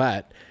dodgers and all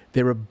that,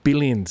 there are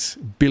billions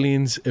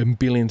and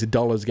billions of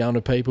dollars going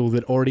to people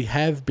that already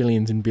have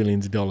billions and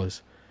billions of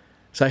dollars.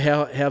 So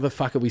how the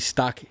fuck are we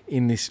stuck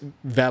in this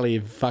valley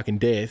of fucking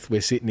death? We're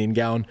sitting in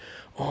going,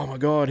 oh my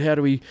God,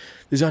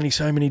 there's only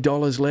so many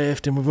dollars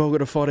left and we've all got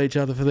to fight each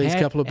other for these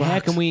couple of bucks. How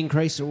can we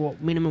increase the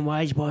minimum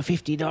wage by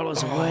 $50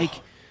 a week?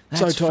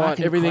 That's so tight,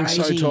 everything's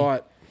crazy. So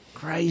tight.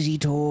 Crazy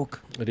talk.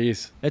 It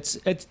is.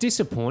 It's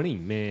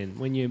disappointing, man,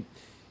 when you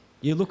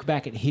look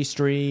back at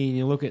history and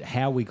you look at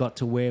how we got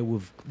to where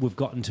we've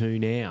gotten to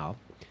now,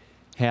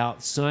 how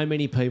so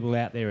many people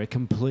out there are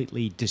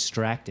completely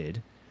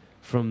distracted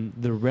from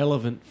the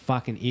relevant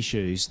fucking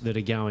issues that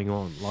are going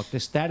on. Like the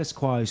status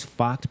quo's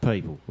fucked,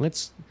 people.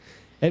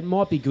 It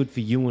might be good for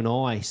you and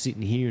I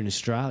sitting here in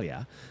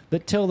Australia,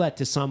 but tell that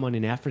to someone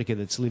in Africa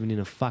that's living in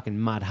a fucking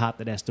mud hut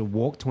that has to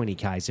walk 20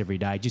 k's every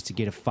day just to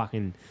get a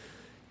fucking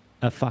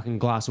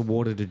glass of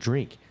water to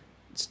drink.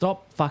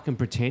 Stop fucking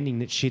pretending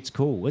that shit's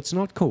cool. It's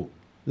not cool.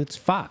 It's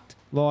fucked.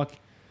 Like,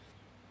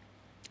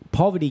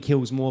 poverty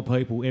kills more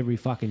people every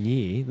fucking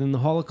year than the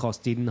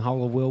Holocaust did in the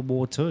whole of World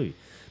War II.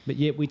 But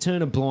yet we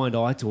turn a blind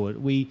eye to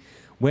it. We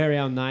wear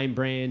our name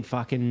brand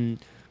fucking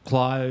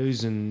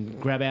clothes and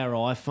grab our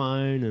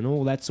iPhone and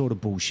all that sort of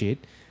bullshit.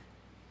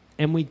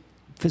 And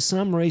for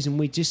some reason,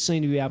 we just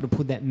seem to be able to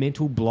put that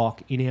mental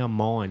block in our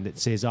mind that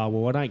says, I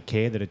don't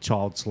care that a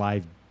child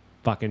slave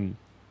fucking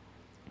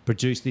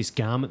produced this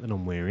garment that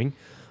I'm wearing.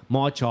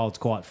 My child's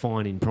quite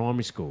fine in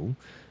primary school,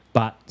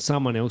 but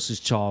someone else's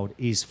child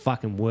is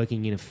fucking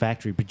working in a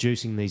factory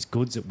producing these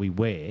goods that we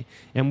wear,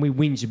 and we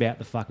whinge about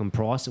the fucking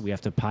price that we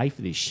have to pay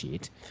for this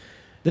shit.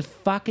 The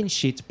fucking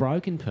shit's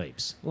broken,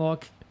 peeps.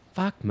 Like,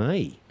 fuck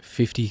me.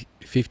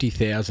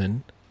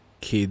 50,000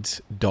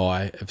 kids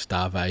die of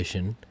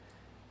starvation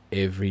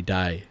every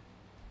day.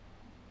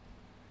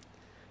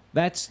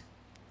 That's,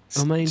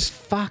 I mean,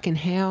 fucking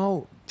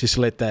hell. Just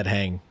let that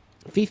hang.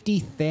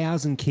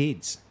 50,000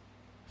 kids.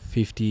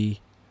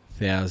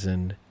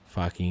 50,000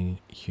 fucking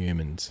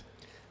humans.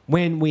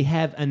 When we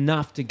have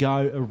enough to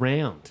go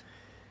around.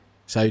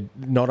 So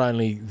not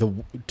only the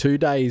 2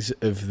 days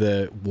of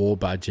the war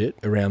budget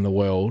around the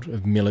world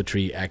of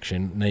military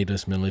action,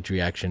 needless military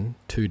action,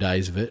 2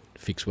 days of it,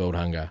 fix world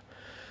hunger.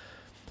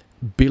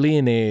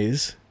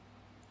 Billionaires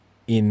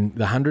in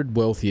the 100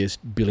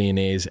 wealthiest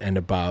billionaires and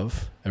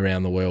above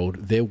around the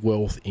world, their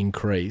wealth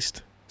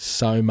increased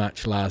so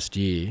much last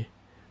year.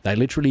 They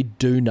literally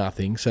do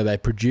nothing, so they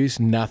produce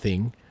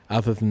nothing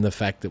other than the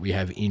fact that we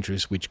have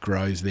interest which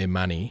grows their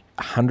money.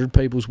 100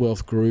 people's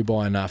wealth grew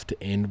by enough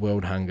to end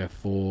world hunger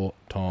 4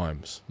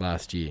 times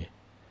last year.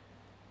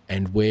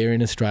 And we're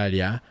in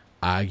Australia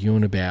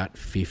arguing about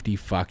 50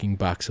 fucking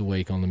bucks a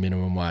week on the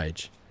minimum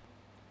wage.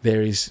 That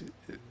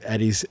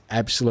is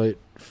absolute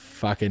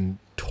fucking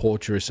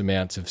torturous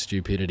amounts of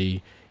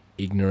stupidity,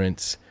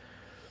 ignorance,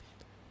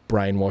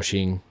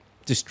 brainwashing,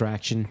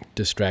 distraction,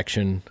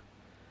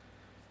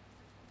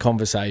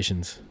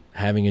 conversations,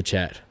 having a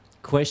chat.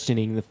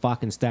 Questioning the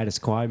fucking status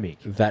quo, Mick.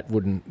 That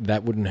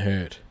wouldn't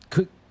hurt.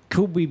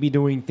 Could we be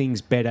doing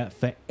things better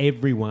for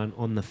everyone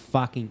on the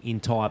fucking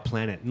entire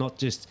planet, not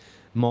just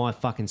my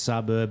fucking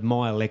suburb,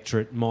 my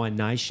electorate, my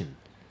nation?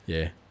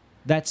 Yeah.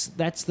 That's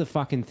the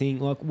fucking thing.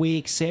 Like, we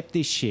accept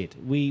this shit.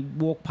 We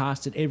walk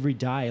past it every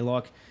day.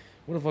 Like,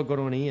 what have I got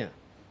on here?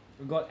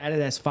 I've got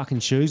Adidas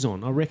fucking shoes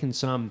on. I reckon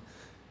some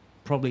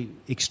probably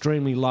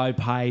extremely low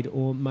paid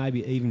or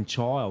maybe even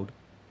child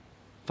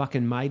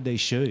fucking made these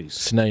shoes.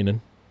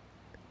 Sneenin'.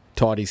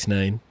 Tidy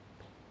sneen.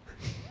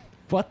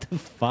 What the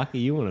fuck are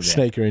you on about?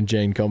 Sneaker and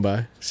jean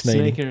combo.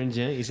 Sneaker and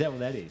jean. Is that what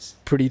that is?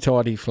 Pretty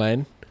tidy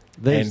flan.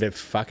 These, and a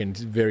fucking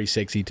very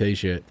sexy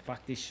T-shirt.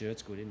 fuck, this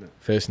shirt's good, isn't it?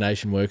 First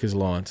Nation Workers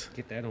Alliance.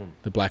 Get that on.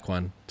 The black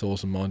one. It's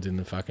awesome. Mine's in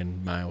the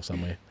fucking mail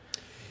somewhere.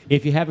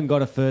 If you haven't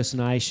got a First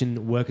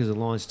Nation Workers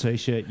Alliance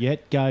T-shirt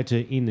yet, go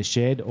to In the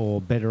Shed,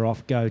 or better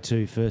off, go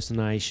to First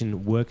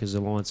Nation Workers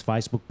Alliance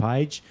Facebook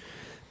page.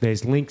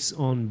 There's links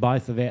on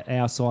both of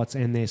our sites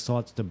and their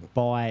sites to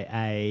buy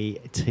a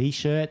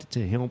T-shirt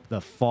to help the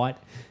fight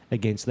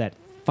against that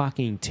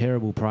fucking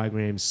terrible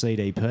program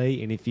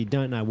CDP. And if you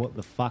don't know what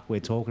the fuck we're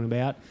talking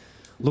about,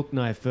 look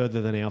no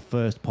further than our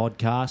first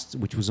podcast,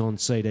 which was on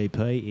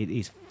CDP. It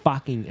is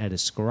fucking a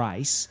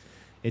disgrace.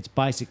 It's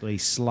basically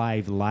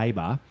slave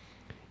labour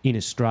in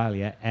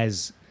Australia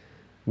as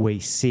we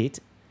sit,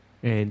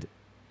 and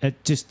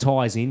it just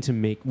ties into,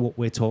 Mick, what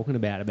we're talking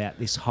about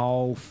this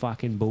whole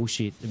fucking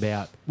bullshit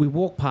about we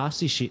walk past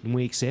this shit and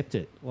we accept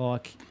it.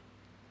 Like,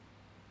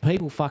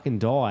 people fucking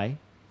die.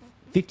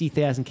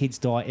 50,000 kids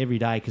die every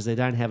day because they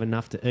don't have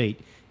enough to eat,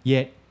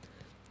 yet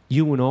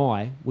you and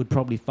I would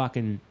probably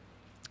fucking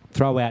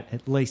throw out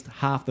at least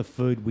half the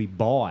food we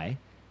buy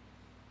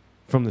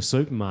from the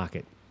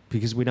supermarket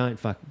because we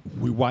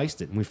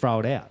waste it and we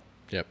throw it out.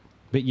 Yep.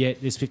 But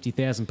yet there's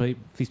 50,000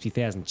 people,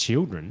 50,000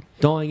 children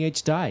dying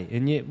each day,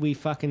 and yet we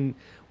fucking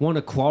want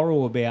to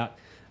quarrel about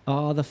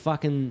the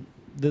fucking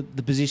the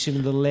position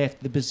of the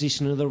left, the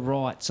position of the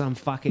right, some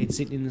fuckhead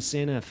sitting in the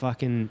centre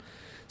fucking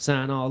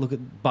saying, oh, look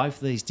at both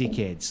these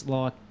dickheads.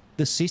 Like,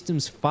 the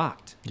system's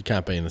fucked. You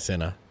can't be in the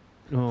centre.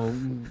 Oh,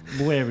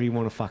 wherever you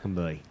want to fucking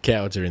be.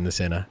 Cowards are in the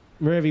centre.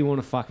 Wherever you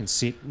want to fucking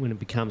sit when it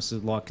becomes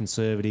like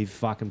conservative,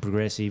 fucking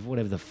progressive,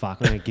 whatever the fuck.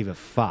 I don't give a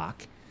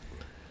fuck.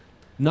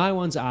 No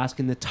one's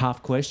asking the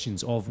tough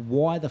questions of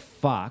why the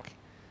fuck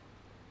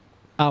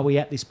are we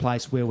at this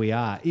place where we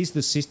are? Is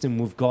the system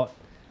we've got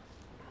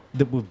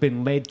that we've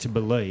been led to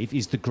believe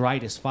is the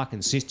greatest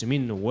fucking system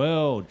in the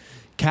world?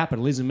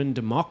 Capitalism and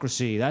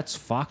democracy, that's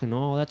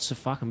the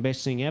fucking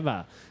best thing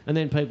ever. And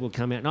then people will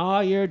come out, oh,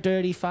 you're a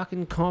dirty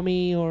fucking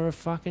commie or a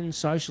fucking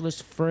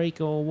socialist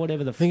freak or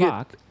whatever the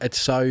fuck. It's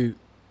so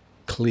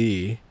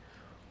clear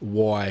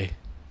why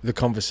the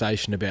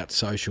conversation about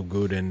social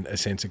good and a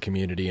sense of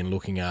community and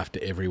looking after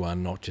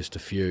everyone, not just a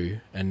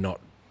few, and not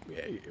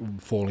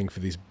falling for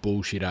this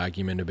bullshit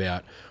argument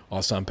about,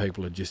 oh, some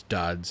people are just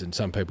duds and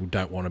some people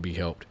don't want to be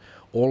helped.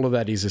 All of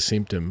that is a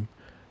symptom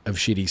of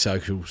shitty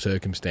social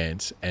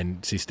circumstance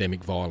and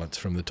systemic violence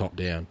from the top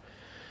down.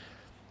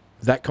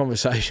 That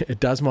conversation, it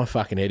does my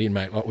fucking head in,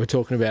 mate. Like, we're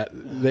talking about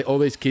all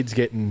these kids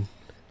getting,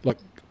 like,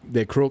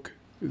 they're crook.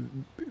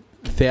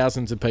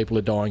 Thousands of people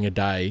are dying a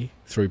day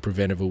through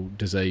preventable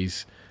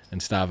disease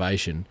and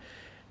starvation.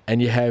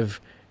 And you have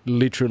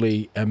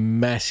literally a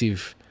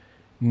massive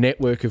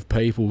network of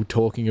people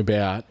talking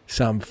about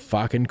some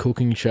fucking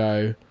cooking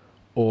show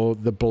or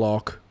The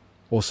Block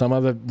or some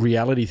other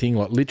reality thing.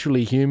 Like,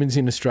 literally humans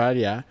in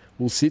Australia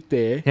will sit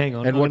there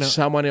and watch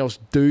someone else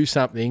do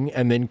something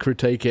and then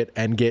critique it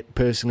and get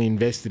personally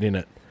invested in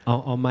it.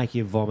 I'll make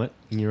you vomit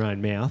in your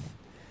own mouth.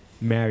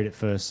 Married at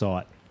First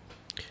Sight.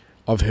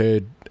 I've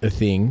heard a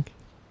thing.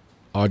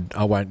 I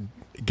won't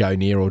go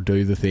near or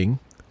do the thing,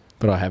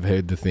 but I have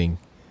heard the thing.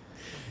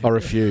 I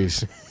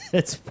refuse.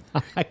 It's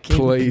fucking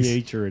Please,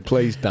 putrid.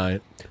 please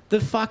don't. The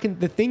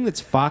thing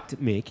that's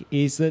fucked, Mick,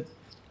 is that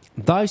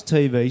those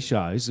TV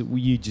shows that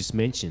you just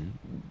mentioned,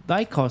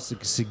 they cost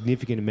a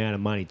significant amount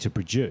of money to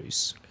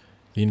produce.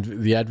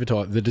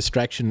 The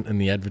distraction and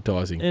the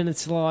advertising. And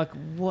it's like,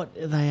 what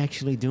are they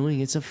actually doing?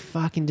 It's a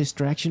fucking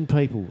distraction,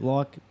 people.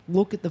 Like,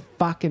 look at the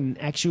fucking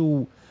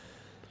actual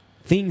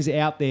things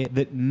out there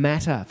that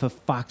matter, for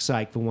fuck's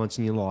sake, for once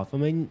in your life. I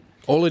mean...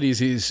 All it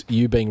is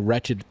you being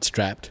ratchet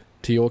strapped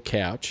to your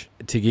couch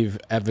to give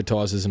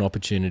advertisers an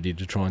opportunity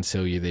to try and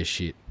sell you their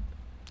shit.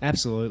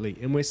 Absolutely.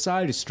 And we're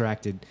so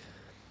distracted.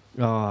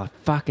 Oh,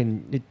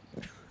 it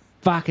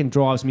fucking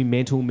drives me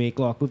mental, Mick.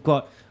 Like, we've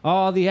got,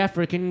 the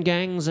African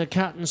gangs are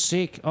cutting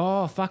sick.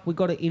 Oh, fuck, we've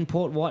got to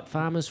import white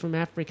farmers from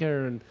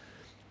Africa and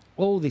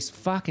all this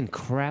fucking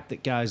crap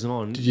that goes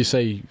on. Did you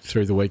see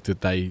through the week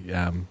that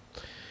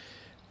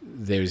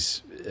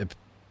there's a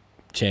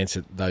chance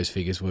that those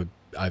figures were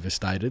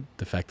overstated?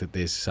 The fact that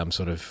there's some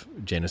sort of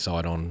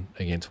genocide on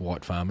against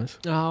white farmers?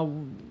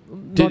 Oh,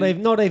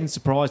 not even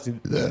surprised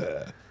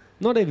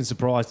not even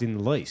surprised in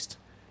the least.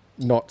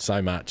 Not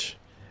so much.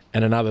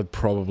 And another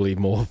probably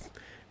more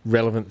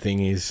relevant thing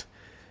is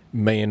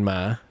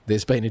Myanmar.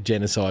 There's been a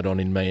genocide on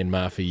in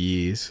Myanmar for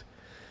years.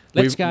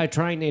 Let's go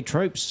train their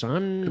troops,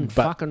 son.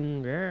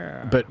 Fucking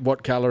yeah. But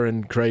what colour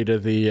and creed are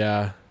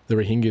the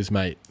Rohingyas,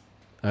 mate,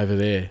 over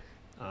there?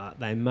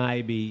 They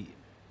may be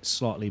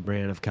slightly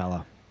brown of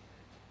colour.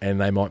 And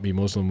they might be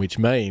Muslim, which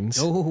means...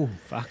 Oh,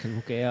 fucking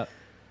look out.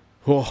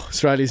 Oh,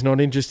 Australia's not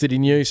interested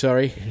in you,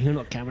 sorry. You're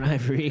not coming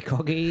over here,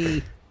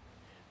 Coggy.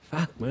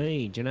 Fuck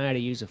me. Do you know how to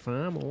use a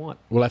farm or what?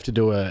 We'll have to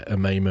do a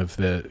meme of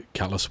the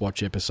colour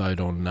swatch episode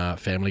on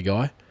Family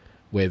Guy,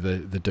 where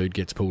the dude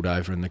gets pulled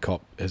over and the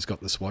cop has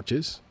got the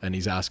swatches and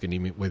he's asking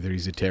him whether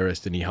he's a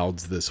terrorist and he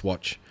holds the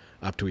swatch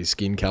up to his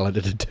skin colour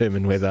to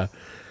determine whether...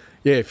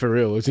 Yeah, for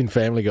real. It was in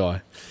Family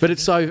Guy. But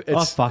I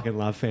fucking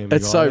love Family Guy.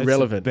 It's so That's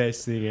relevant. The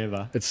best thing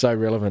ever. It's so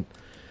relevant.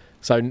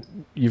 So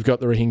you've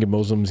got the Rohingya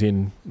Muslims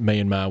in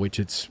Myanmar, which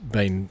it's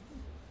been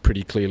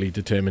pretty clearly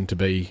determined to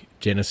be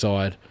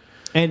genocide.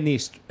 And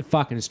the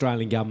fucking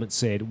Australian government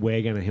said,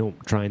 we're going to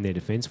help train their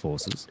defence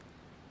forces.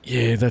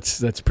 Yeah,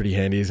 that's pretty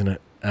handy, isn't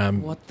it?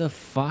 What the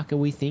fuck are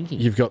we thinking?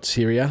 You've got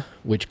Syria,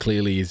 which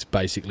clearly is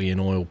basically an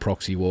oil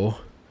proxy war.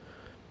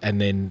 And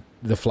then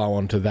the flow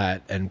on to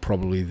that, and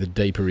probably the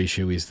deeper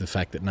issue is the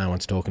fact that no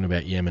one's talking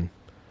about Yemen.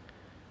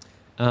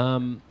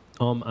 I'm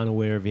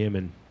unaware of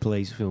Yemen.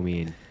 Please fill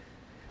me in.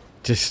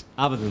 Just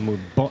other than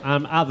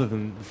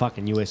the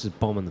fucking US is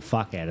bombing the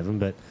fuck out of them,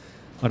 but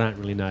I don't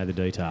really know the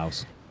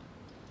details.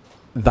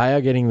 They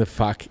are getting the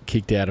fuck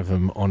kicked out of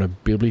them on a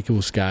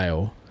biblical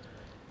scale.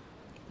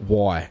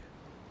 Why?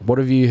 What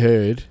have you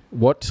heard?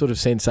 What sort of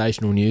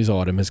sensational news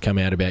item has come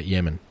out about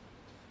Yemen?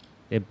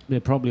 They're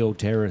probably all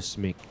terrorists,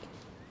 Mick.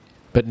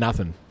 But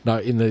nothing. No,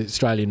 in the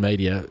Australian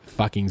media,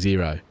 fucking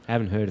zero.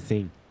 Haven't heard a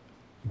thing.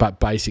 But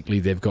basically,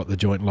 they've got the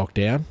joint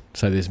lockdown,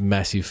 so there's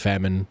massive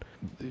famine,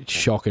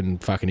 shocking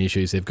fucking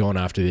issues. They've gone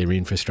after their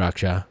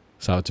infrastructure,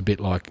 so it's a bit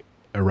like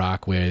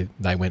Iraq, where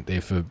they went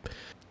there for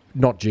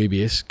not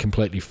dubious,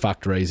 completely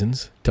fucked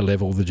reasons to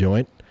level the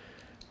joint,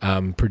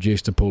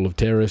 produced a pool of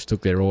terrorists,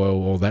 took their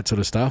oil, all that sort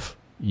of stuff.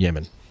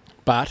 Yemen.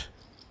 But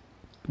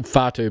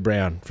far too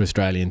brown for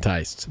Australian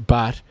tastes.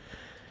 But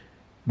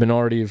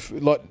minority of...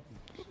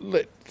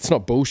 It's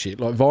not bullshit.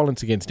 Like,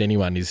 violence against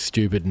anyone is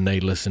stupid and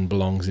needless and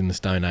belongs in the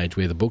Stone Age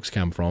where the books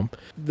come from.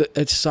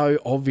 It's so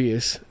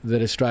obvious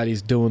that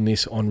Australia's doing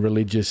this on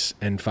religious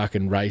and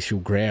fucking racial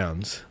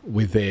grounds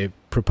with their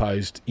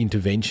proposed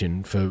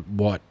intervention for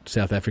white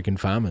South African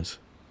farmers.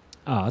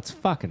 Oh, it's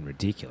fucking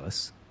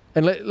ridiculous.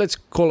 And let's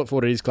call it for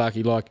what it is,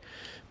 Clarky. Like,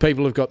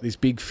 people have got this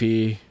big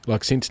fear.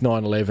 Like, since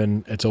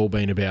 9/11, it's all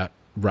been about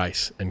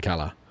race and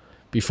colour.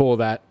 Before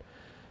that,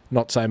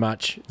 not so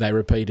much. They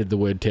repeated the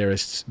word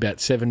terrorists about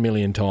 7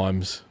 million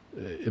times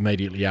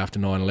immediately after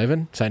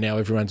 9/11. So now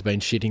everyone's been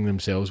shitting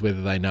themselves,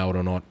 whether they know it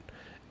or not,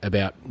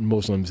 about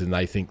Muslims, and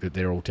they think that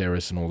they're all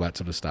terrorists and all that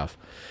sort of stuff.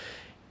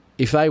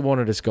 If they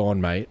wanted us gone,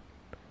 mate,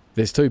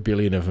 there's 2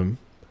 billion of them.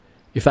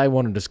 If they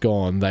wanted us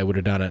gone, they would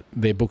have done it.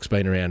 Their book's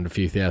been around a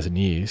few thousand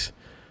years.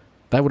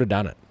 They would have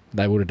done it.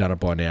 They would have done it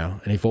by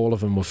now. And if all of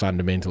them were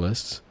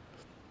fundamentalists,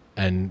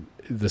 and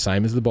the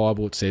same as the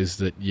Bible, it says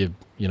that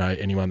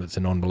anyone that's a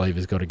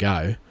non-believer's got to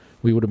go,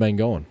 we would have been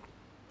gone.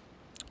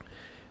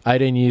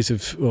 18 years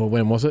of,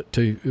 when was it?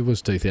 It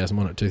was 2000,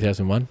 wasn't it?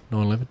 2001,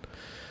 9/11.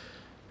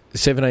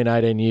 17,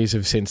 18 years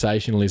of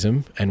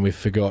sensationalism, and we've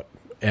forgot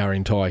our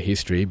entire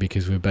history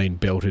because we've been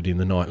belted in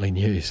the nightly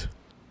news.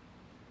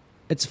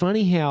 It's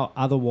funny how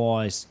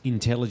otherwise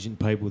intelligent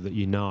people that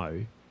you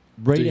know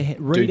read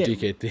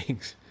dickhead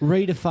things.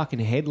 Read a fucking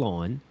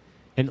headline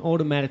and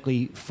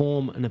automatically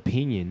form an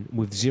opinion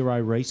with zero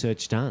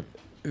research done.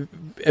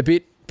 A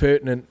bit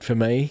pertinent for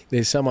me.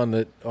 There's someone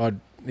that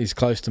is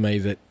close to me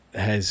that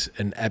has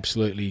an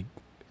absolutely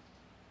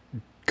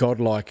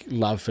godlike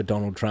love for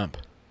Donald Trump,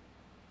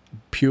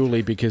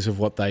 purely because of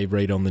what they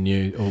read on the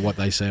news or what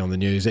they say on the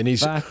news. And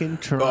he's fucking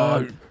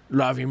Trump.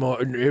 Love him,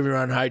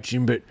 everyone hates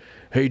him, but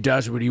he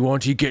does what he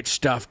wants. He gets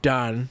stuff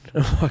done.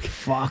 Like,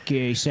 Fuck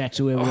yeah, he sacks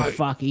whoever the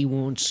fuck he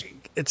wants.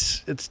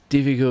 it's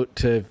difficult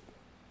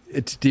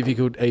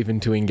even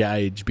to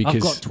engage because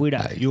I've got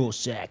Twitter. You're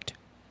sacked.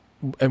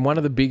 and one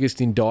of the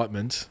biggest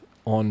indictments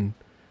on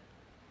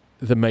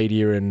the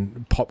media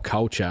and pop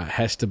culture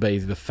has to be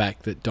the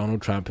fact that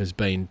Donald Trump has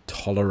been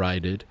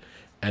tolerated,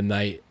 and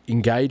they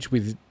engage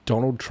with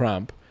Donald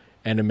Trump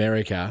and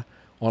America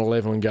on a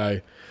level and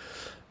go,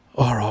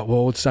 all right,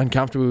 well, it's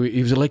uncomfortable.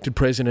 He was elected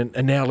president,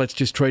 and now let's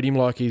just treat him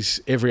like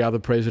he's every other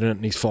president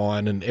and he's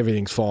fine and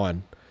everything's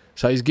fine.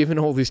 So he's given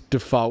all this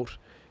default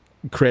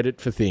credit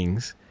for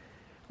things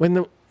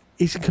when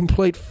he's a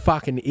complete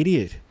fucking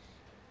idiot.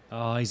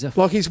 Oh, he's a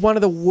Like, he's one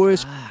of the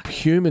worst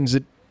humans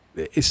that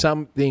is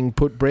something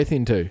put breath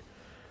into.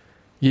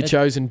 Your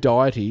chosen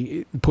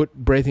deity put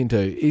breath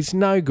into. He's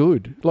no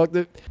good. Like,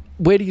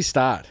 where do you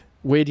start?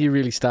 Where do you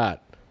really start?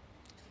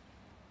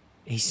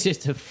 He's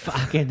just a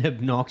fucking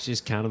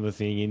obnoxious cunt of a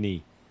thing, isn't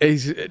he?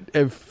 He's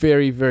a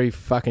very, very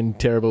fucking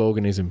terrible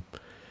organism.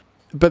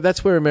 But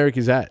that's where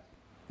America's at.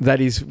 That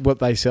is what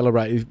they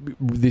celebrate,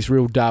 this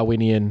real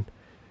Darwinian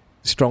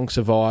strong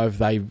survive.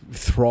 They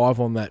thrive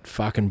on that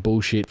fucking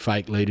bullshit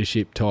fake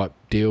leadership type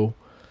deal.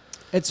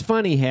 It's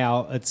funny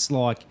how it's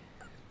like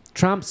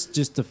Trump's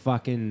just a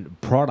fucking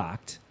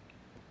product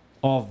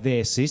of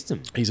their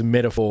system. He's a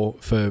metaphor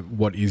for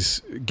what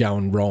is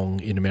going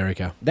wrong in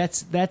America.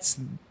 That's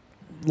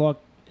like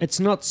it's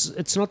not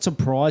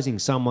surprising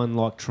someone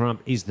like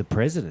Trump is the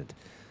president.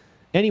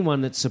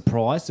 Anyone that's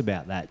surprised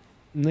about that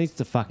needs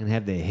to fucking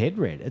have their head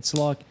read. It's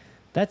like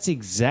that's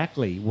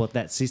exactly what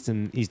that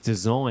system is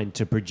designed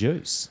to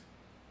produce.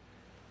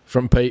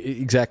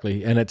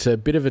 Exactly, and it's a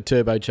bit of a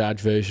turbocharged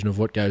version of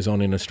what goes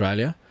on in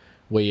Australia,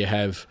 where you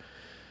have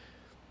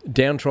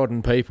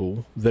downtrodden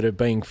people that are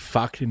being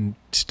fucking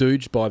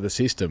stooged by the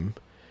system,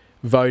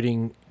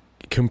 voting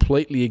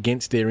completely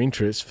against their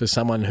interests for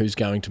someone who's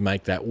going to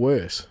make that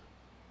worse.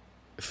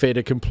 Fed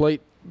a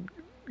complete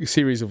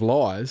series of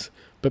lies,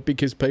 but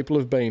because people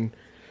have been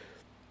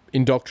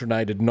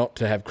indoctrinated not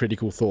to have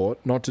critical thought,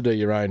 not to do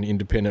your own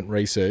independent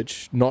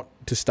research, not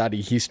to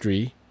study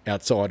history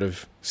outside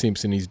of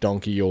Simpson, his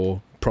donkey,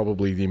 or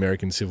probably the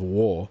American Civil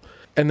War.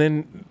 And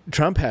then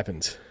Trump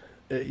happens.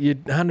 You're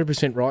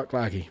 100% right,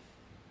 Clarkie.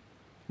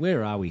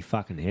 Where are we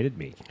fucking headed,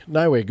 Mick?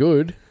 Nowhere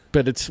good,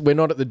 but we're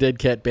not at the dead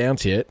cat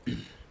bounce yet.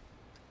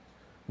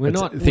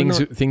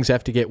 Things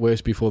have to get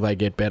worse before they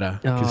get better,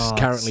 because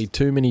currently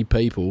too many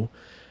people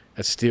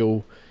are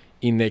still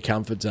in their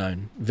comfort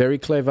zone. Very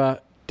clever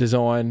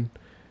design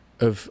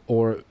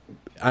or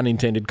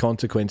unintended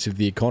consequence of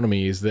the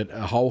economy is that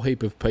a whole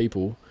heap of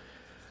people,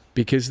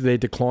 because their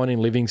decline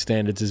in living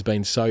standards has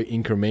been so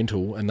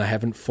incremental and they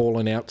haven't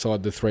fallen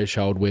outside the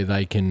threshold where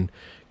they can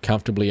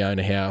comfortably own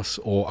a house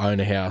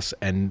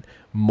and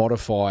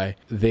modify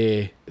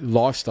their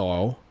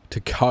lifestyle to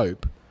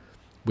cope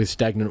with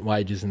stagnant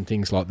wages and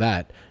things like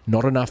that,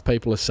 not enough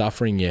people are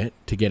suffering yet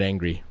to get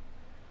angry.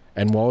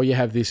 And while you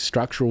have this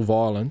structural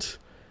violence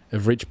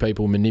of rich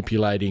people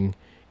manipulating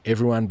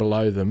everyone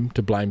below them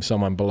to blame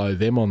someone below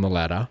them on the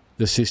ladder,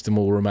 the system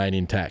will remain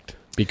intact.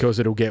 Because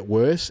it'll get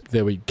worse,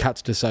 there'll be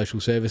cuts to social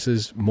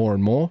services more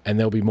and more, and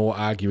there'll be more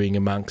arguing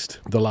amongst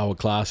the lower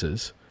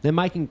classes. They're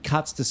making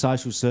cuts to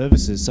social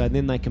services so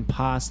then they can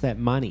pass that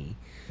money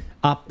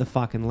up the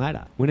fucking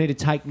ladder. We need to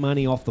take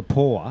money off the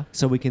poor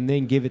so we can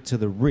then give it to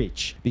the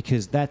rich,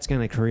 because that's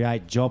going to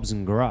create jobs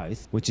and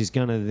growth, which is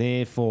going to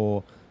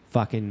therefore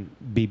fucking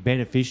be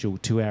beneficial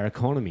to our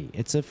economy.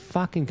 It's a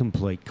fucking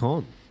complete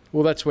con.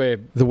 Well, that's where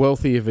the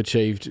wealthy have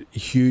achieved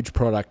huge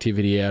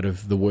productivity out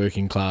of the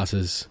working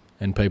classes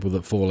and people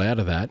that fall out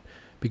of that,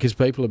 because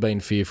people have been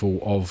fearful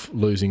of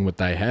losing what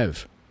they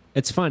have.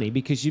 It's funny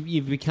because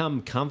you've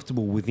become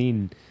comfortable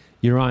within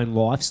your own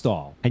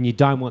lifestyle and you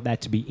don't want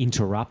that to be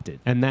interrupted.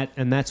 And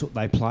that's what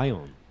they play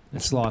on.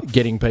 It's like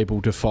getting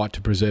people to fight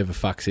to preserve a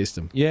fuck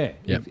system. Yeah,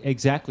 yep.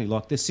 Exactly.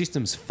 Like the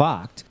system's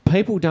fucked.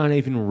 People don't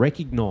even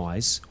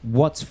recognise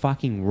what's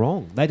fucking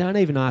wrong. They don't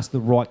even ask the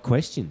right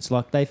questions.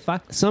 Like they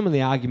fuck some of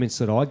the arguments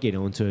that I get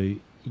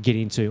into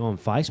on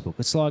Facebook.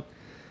 It's like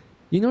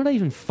you're not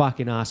even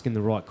fucking asking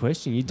the right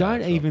question. You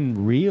don't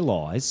even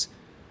realise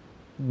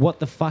what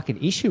the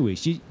fucking issue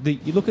is. You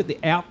look at the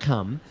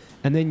outcome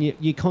and then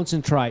you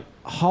concentrate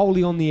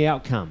wholly on the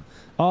outcome.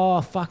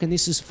 Oh, fucking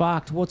this is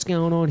fucked. What's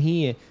going on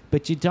here?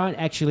 But you don't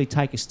actually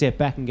take a step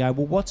back and go,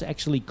 well, what's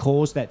actually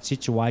caused that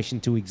situation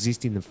to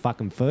exist in the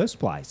fucking first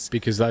place?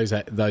 Because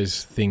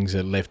those things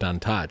are left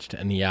untouched,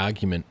 and the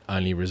argument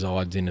only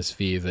resides in a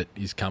sphere that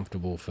is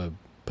comfortable for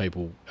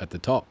people at the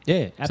top. Yeah,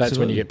 absolutely. So that's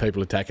when you get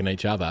people attacking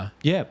each other.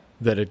 Yeah.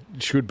 That it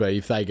should be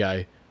if they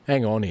go,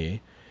 hang on here,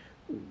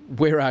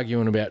 we're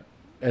arguing about,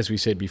 as we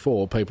said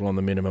before, people on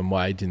the minimum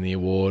wage in the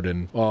award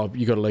and,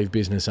 you got to leave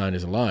business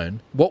owners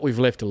alone. What we've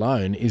left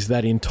alone is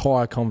that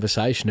entire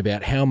conversation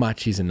about how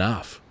much is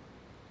enough.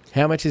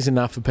 How much is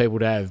enough for people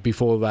to have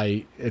before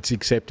it's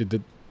accepted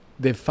that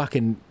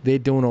they're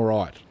doing all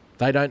right.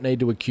 They don't need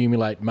to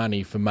accumulate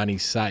money for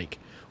money's sake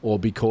or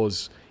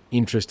because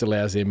interest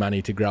allows their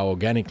money to grow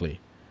organically.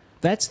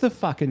 That's the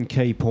fucking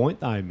key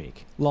point, though,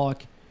 Mick.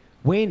 Like,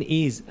 when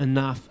is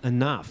enough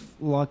enough?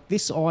 Like,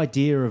 this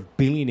idea of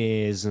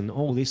billionaires and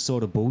all this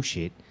sort of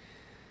bullshit,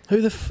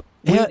 Who the f...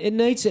 it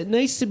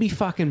needs to be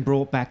fucking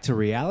brought back to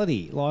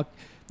reality. Like,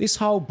 this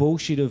whole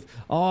bullshit of,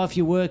 oh, if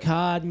you work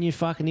hard and you're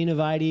fucking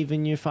innovative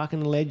and you're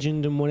fucking a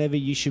legend and whatever,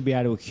 you should be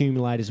able to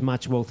accumulate as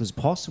much wealth as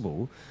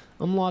possible.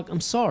 I'm like,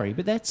 I'm sorry,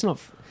 but that's not...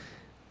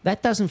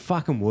 That doesn't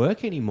fucking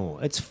work anymore.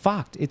 It's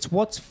fucked. It's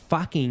what's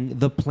fucking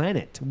the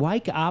planet.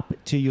 Wake up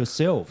to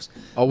yourselves.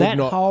 That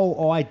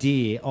whole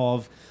idea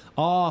of,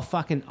 oh,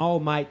 fucking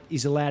old mate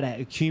is allowed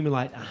to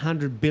accumulate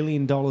 $100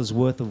 billion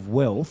worth of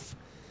wealth,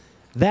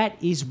 that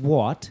is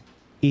what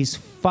is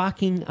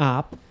fucking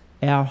up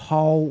our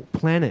whole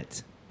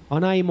planet. I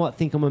know you might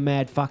think I'm a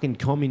mad fucking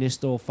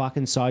communist or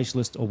fucking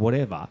socialist or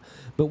whatever,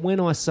 but when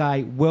I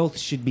say wealth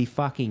should be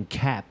fucking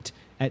capped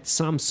at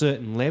some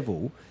certain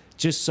level,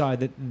 just so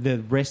that the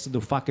rest of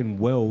the fucking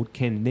world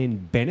can then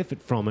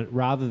benefit from it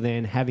rather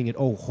than having it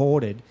all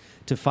hoarded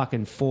to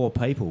fucking 4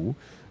 people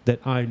that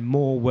own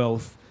more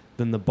wealth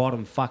than the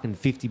bottom fucking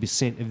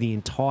 50% of the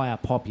entire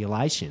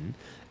population.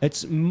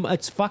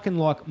 It's fucking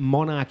like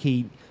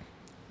monarchy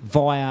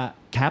via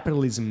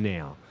capitalism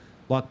now.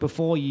 Like,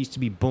 before you used to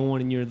be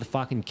born and you're the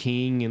fucking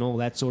king and all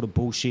that sort of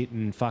bullshit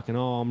and fucking,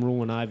 oh, I'm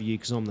ruling over you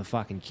because I'm the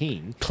fucking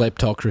king.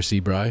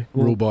 Kleptocracy, bro.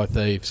 Rule by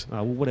thieves.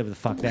 Well, whatever the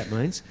fuck that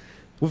means.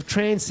 We've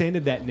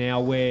transcended that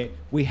now where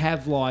we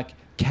have, like,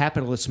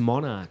 capitalist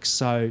monarchs.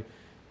 So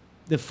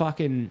the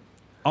fucking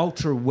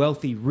ultra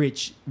wealthy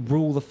rich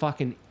rule the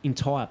fucking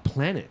entire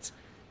planet.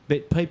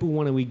 But people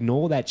want to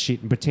ignore that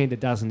shit and pretend it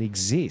doesn't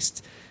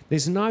exist.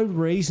 There's no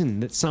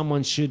reason that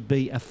someone should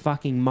be a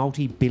fucking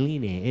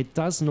multi-billionaire. It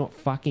does not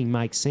fucking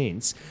make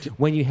sense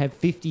when you have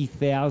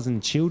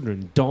 50,000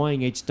 children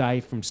dying each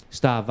day from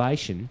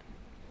starvation,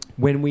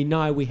 when we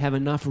know we have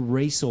enough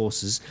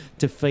resources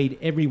to feed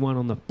everyone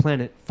on the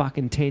planet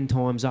fucking 10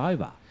 times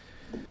over.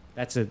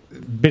 That's a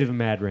bit of a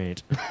mad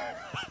rant.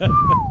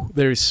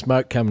 There is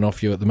smoke coming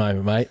off you at the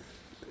moment, mate.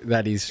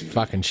 That is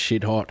fucking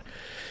shit hot.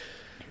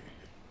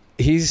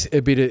 Here's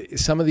a bit of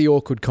some of the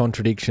awkward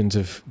contradictions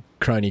of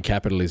crony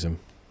capitalism.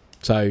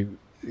 So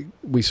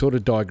we sort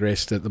of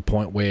digressed at the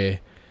point where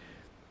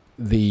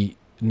the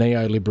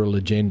neoliberal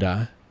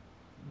agenda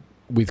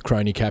with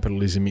crony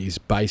capitalism is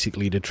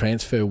basically to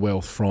transfer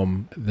wealth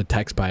from the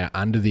taxpayer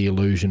under the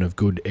illusion of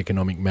good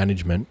economic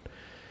management,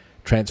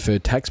 transfer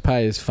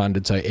taxpayers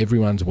funded, so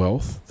everyone's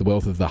wealth, the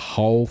wealth of the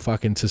whole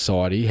fucking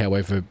society,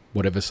 however,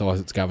 whatever size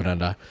it's governed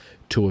under,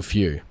 to a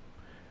few.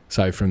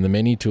 So from the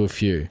many to a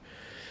few.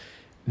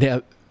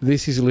 Now,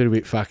 this is a little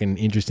bit fucking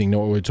interesting, not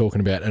what we're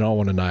talking about, and I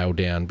want to nail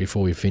down,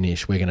 before we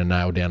finish, we're going to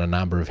nail down a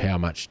number of how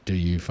much do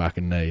you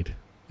fucking need.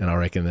 And I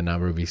reckon the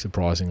number will be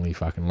surprisingly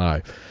fucking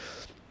low.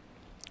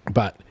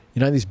 But,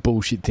 you know, this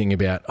bullshit thing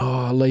about,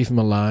 oh, leave them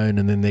alone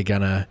and then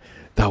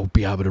they'll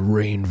be able to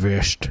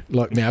reinvest.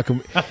 Like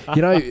Malcolm,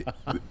 you know,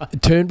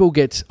 Turnbull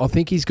gets, I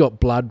think he's got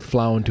blood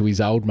flowing to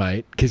his old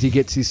mate because he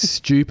gets this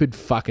stupid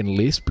fucking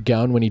lisp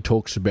going when he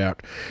talks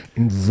about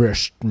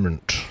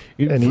investment.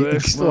 And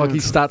he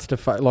starts to,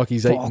 like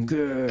he's eating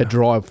a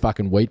dry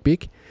fucking wheat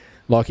bick.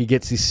 Like he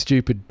gets this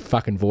stupid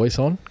fucking voice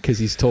on because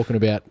he's talking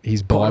about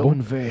his Bible.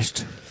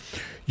 Invest.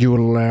 You will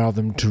allow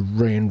them to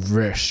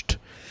reinvest.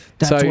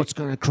 That's what's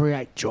going to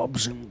create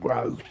jobs and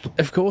growth.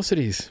 Of course it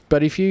is.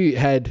 But if you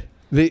had...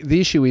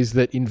 The issue is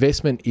that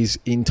investment is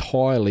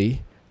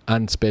entirely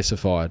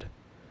unspecified.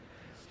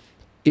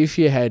 If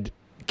you had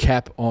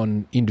cap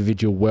on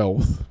individual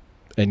wealth,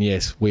 and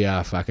yes, we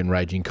are fucking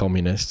raging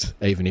communists,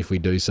 even if we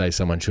do say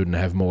someone shouldn't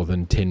have more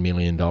than $10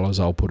 million,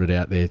 I'll put it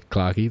out there,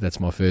 Clarkey. That's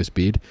my first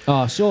bid.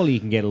 Oh, surely you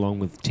can get along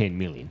with 10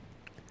 million.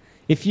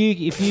 If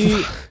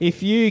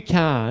you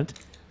can't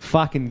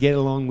fucking get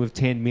along with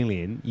 10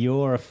 million,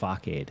 you're a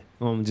fuckhead.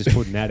 I'm just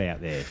putting that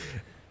out there.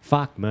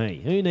 Fuck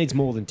me. Who needs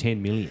more than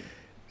 10 million?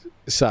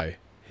 So,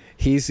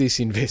 here's this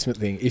investment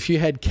thing. If you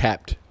had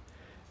capped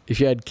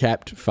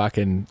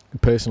fucking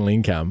personal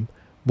income,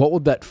 what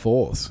would that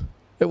force?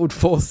 It would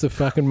force the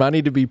fucking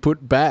money to be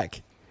put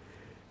back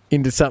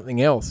into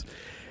something else.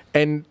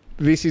 And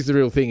this is the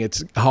real thing.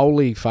 It's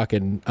wholly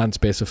fucking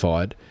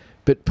unspecified.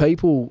 But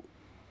people,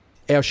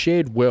 our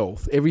shared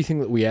wealth, everything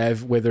that we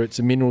have, whether it's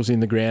the minerals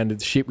in the ground,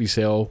 the shit we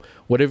sell,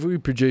 whatever we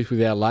produce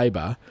with our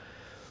labour,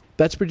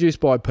 that's produced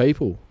by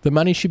people. The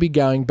money should be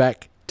going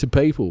back to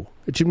people.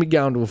 It shouldn't be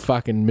going to a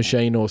fucking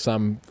machine or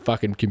some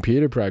fucking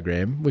computer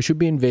program. We should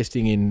be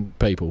investing in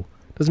people.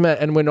 Doesn't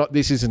matter. And we're not,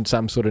 this isn't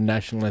some sort of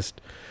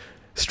nationalist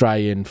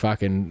Australian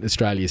fucking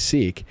Australia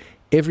sick.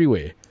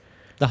 Everywhere.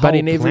 The whole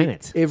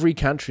planet. Every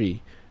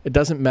country, it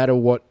doesn't matter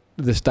what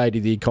the state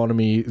of the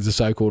economy, the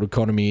so-called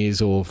economy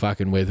is, or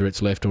fucking whether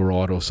it's left or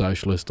right or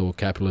socialist or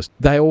capitalist.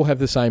 They all have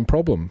the same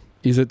problem.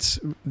 Is it's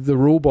the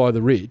rule by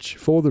the rich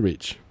for the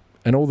rich.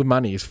 And all the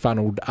money is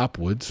funneled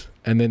upwards,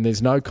 and then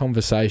there's no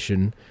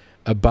conversation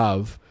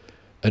above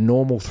a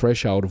normal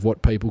threshold of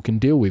what people can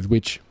deal with,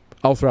 which,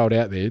 I'll throw it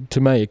out there, to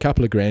me, a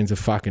couple of grand's a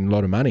fucking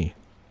lot of money.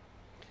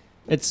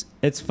 It's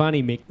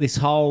funny, Mick, this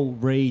whole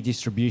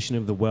redistribution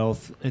of the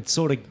wealth, it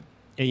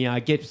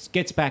it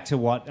gets back to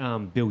what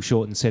Bill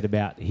Shorten said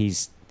about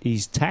his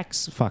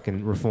tax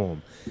fucking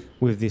reform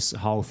with this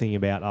whole thing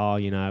about,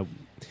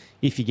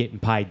 if you're getting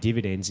paid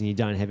dividends and you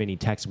don't have any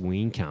taxable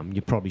income,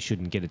 you probably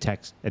shouldn't get a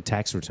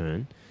tax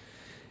return.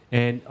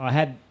 And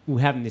we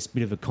were having this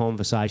bit of a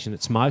conversation at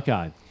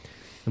Smoko,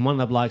 and one of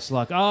the blokes was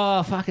like,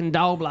 "Oh, fucking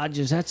dole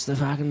bludgers, that's the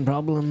fucking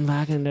problem,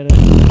 fucking." And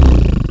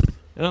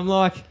I'm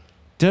like,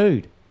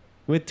 dude,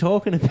 we're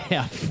talking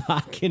about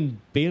fucking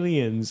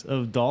billions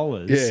of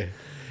dollars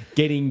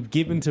getting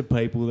given to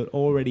people that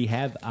already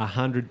have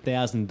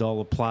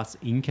 $100,000 plus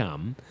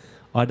income.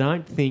 I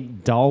don't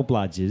think dole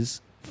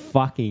bludgers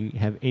fucking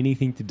have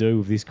anything to do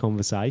with this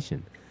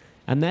conversation.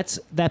 And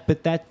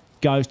but that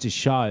goes to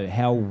show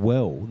how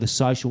well the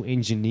social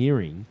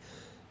engineering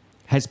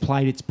has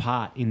played its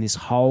part in this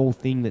whole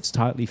thing that's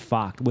totally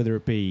fucked, whether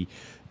it be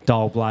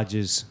dole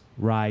bludgers,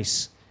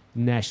 race,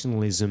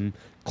 nationalism,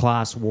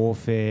 class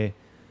warfare,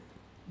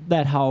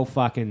 that whole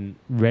fucking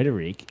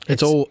rhetoric.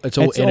 It's all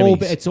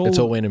enemies. It's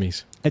all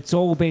enemies. It's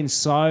all been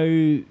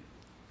so...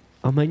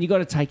 I mean, you got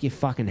to take your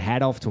fucking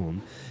hat off to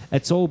them.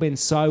 It's all been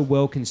so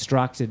well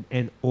constructed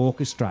and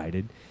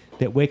orchestrated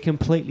that we're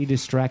completely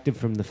distracted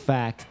from the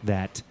fact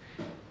that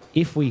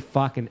if we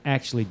fucking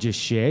actually just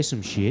share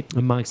some shit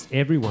amongst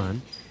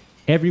everyone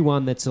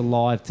that's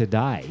alive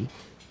today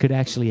could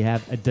actually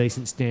have a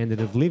decent standard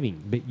of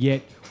living. But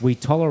yet we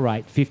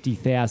tolerate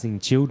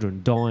 50,000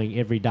 children dying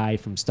every day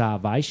from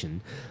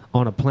starvation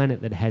on a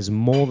planet that has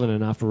more than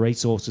enough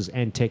resources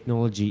and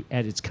technology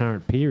at its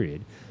current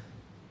period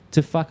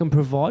to fucking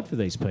provide for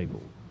these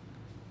people.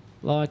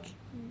 Like,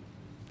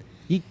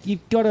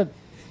 you've got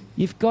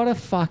to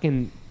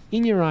fucking,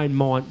 in your own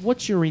mind,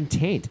 what's your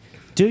intent?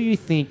 Do you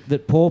think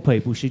that poor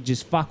people should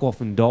just fuck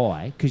off and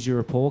die because you're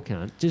a poor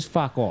cunt? Just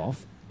fuck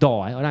off,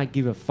 die. I don't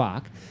give a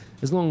fuck.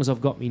 As long as I've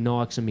got me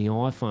Nikes and me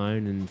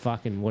iPhone and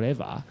fucking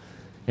whatever,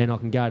 and I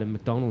can go to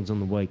McDonald's on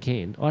the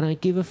weekend, I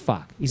don't give a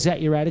fuck. Is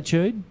that your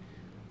attitude?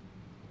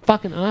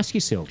 Fucking ask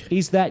yourself,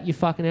 is that your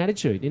fucking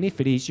attitude? And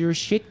if it is, you're a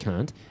shit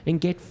cunt and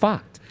get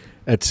fucked.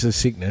 It's a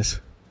sickness.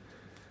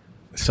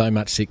 So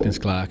much sickness,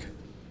 Clark.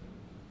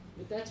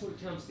 But that's what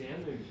it comes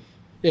down to.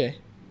 Yeah.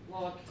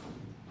 Like,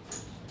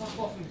 fuck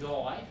off and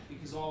die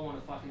because I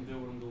want to fucking do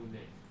what I'm doing now.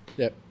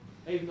 Yep.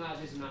 Even though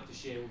there's enough to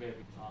share with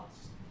every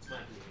class. It's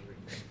making me angry.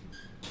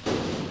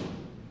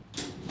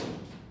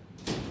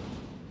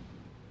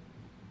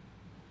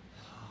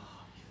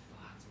 Oh, you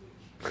fucked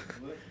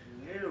me.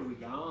 Where are we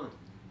going?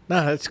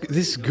 No, this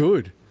is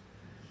good.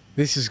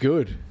 This is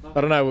good.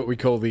 I don't know what we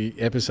call the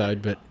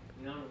episode, but...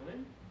 You know what I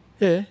mean?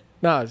 Yeah.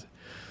 No.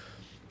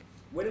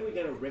 When are we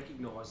going to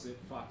recognise that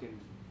fucking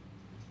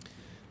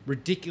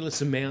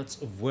ridiculous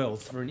amounts of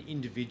wealth for an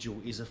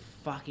individual is a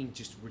fucking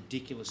just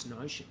ridiculous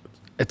notion?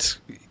 It's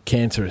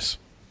cancerous.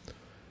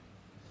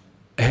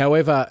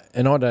 However,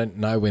 and I don't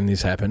know when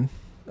this happened,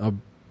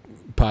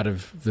 part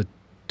of the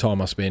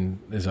time I spend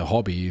as a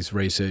hobby is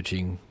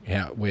researching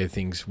where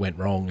things went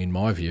wrong, in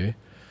my view,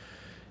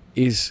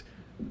 is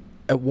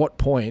at what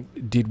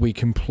point did we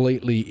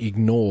completely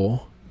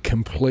ignore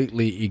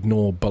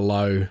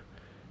below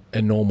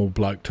a normal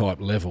bloke type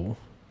level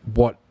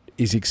what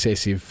is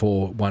excessive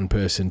for one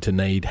person to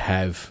need,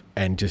 have,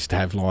 and just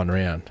have lying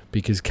around?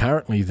 Because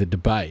currently the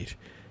debate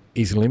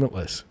is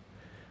limitless.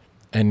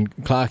 And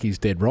Clarkie's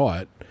dead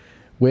right.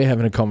 We're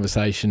having a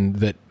conversation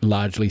that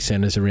largely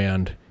centres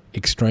around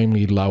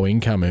extremely low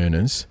income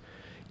earners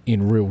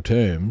in real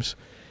terms,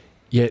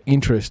 yet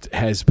interest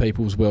has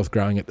people's wealth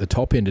growing at the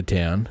top end of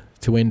town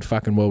to end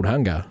fucking world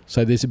hunger.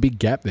 So there's a big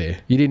gap there.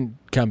 You didn't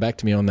come back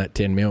to me on that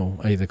 10 mil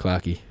either,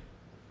 Clarkie.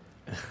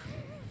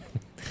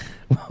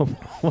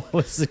 What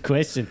was the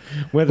question?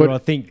 Whether I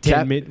think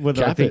 10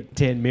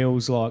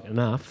 mil's like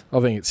enough. I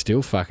think it's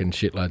still fucking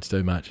shitloads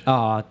too much.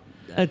 Oh,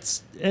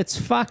 it's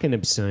fucking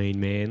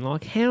obscene, man.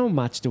 Like, how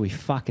much do we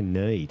fucking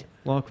need?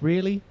 Like,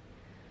 really?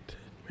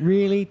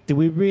 Really? Do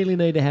we really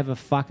need to have a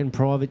fucking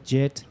private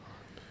jet?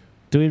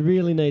 Do we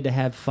really need to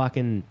have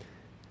fucking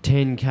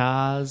 10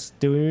 cars?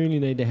 Do we really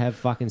need to have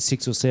fucking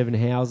 6 or 7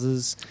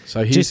 houses?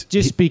 So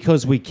just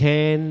because we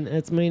can?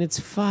 It's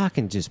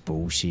fucking just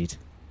bullshit.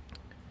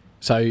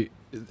 So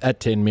at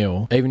 10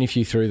 mil, even if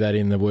you threw that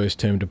in the worst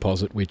term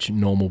deposit, which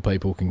normal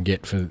people can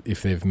get for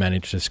if they've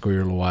managed to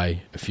squirrel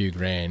away a few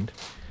grand,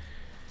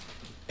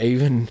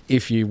 even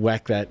if you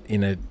whack that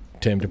in a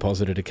term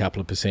deposit at a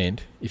couple of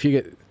percent, if you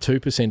get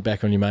 2%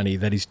 back on your money,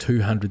 that is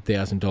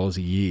 $200,000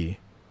 a year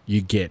you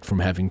get from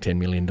having $10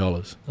 million.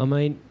 I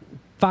mean,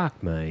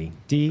 fuck me.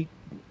 Do you...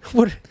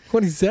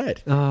 What is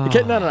that? Oh.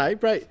 Okay, no,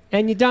 bro.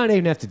 And you don't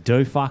even have to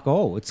do fuck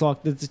all. It's like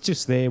it's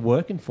just there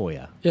working for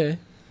you. Yeah.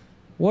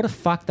 What a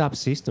fucked up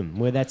system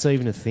where that's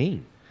even a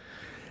thing.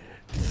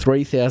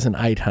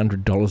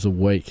 $3,800 a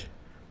week.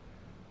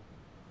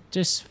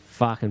 Just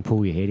fucking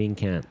pull your head in,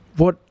 cunt.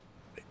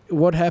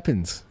 What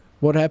happens?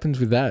 What happens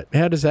with that?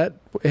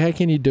 How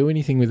can you do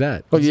anything with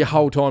that? Like, your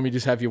whole time you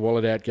just have your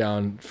wallet out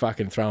going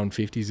fucking throwing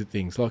 50s at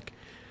things. Like,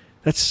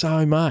 that's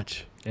so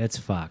much. It's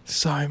fucked.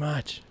 So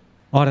much.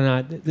 I don't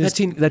know. That's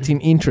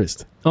in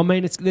interest. I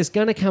mean, there's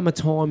going to come a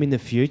time in the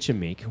future,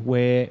 Mick,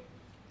 where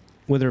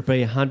whether it be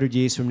 100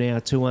 years from now,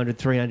 200,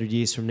 300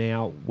 years from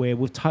now, where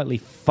we've totally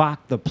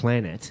fucked the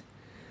planet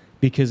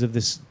because of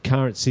this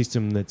current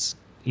system that's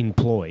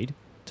employed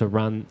to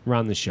run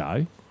the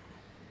show.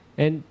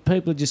 And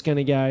people are just going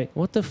to go,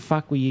 what the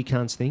fuck were you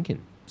cunts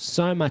thinking?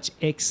 So much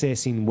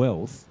excess in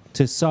wealth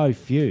to so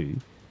few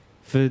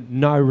for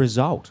no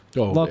result.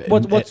 Oh, like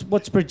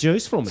what's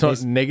produced from it's it?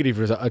 not a negative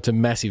result. It's a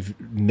massive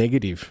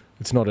negative.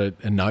 It's not a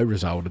no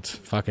result. It's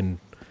fucking...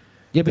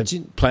 Yeah, but the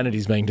planet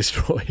is being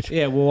destroyed.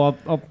 Yeah, well,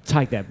 I'll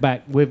take that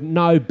back. With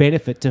no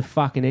benefit to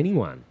fucking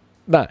anyone.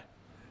 No.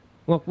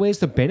 Like, where's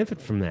the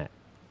benefit from that?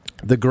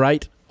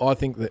 I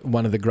think that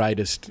one of the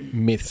greatest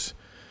myths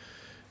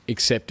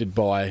accepted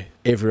by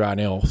everyone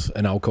else,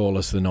 and I'll call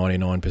us the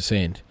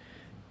 99%,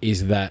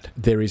 is that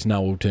there is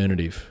no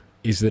alternative.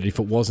 Is that if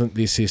it wasn't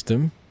this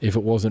system, if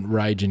it wasn't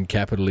raging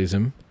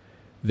capitalism,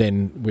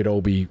 then we'd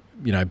all be,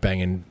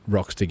 banging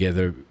rocks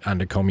together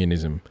under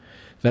communism.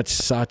 That's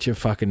such a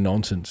fucking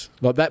nonsense.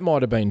 Like, that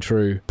might have been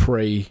true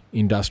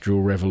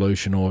pre-industrial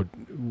revolution or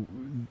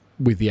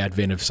with the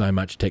advent of so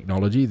much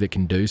technology that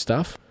can do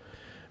stuff.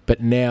 But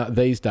now,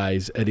 these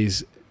days, it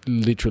is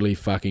literally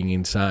fucking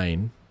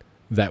insane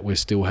that we're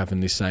still having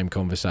this same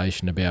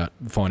conversation about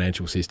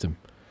financial system.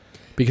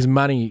 Because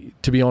money,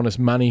 to be honest,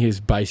 money has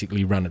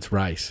basically run its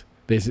race.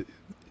 There's,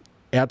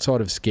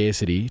 outside of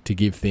scarcity to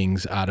give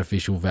things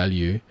artificial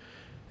value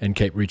and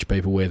keep rich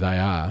people where they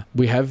are,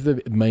 we have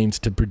the means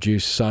to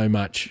produce so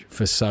much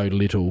for so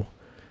little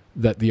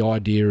that the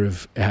idea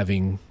of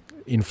having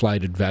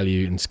inflated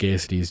value and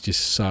scarcity is just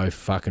so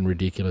fucking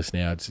ridiculous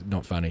now. It's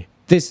not funny.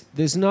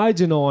 There's no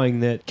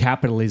denying that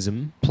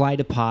capitalism played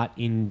a part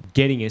in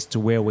getting us to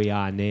where we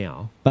are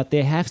now, but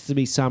there has to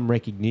be some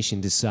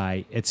recognition to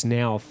say it's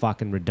now a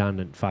fucking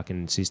redundant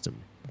fucking system.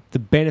 The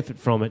benefit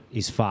from it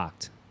is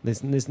fucked.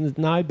 There's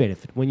no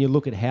benefit when you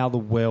look at how the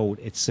world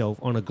itself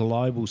on a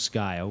global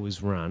scale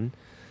is run,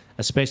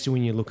 especially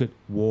when you look at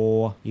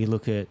war, you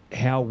look at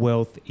how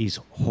wealth is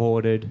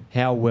hoarded,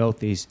 how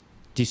wealth is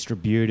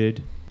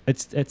distributed.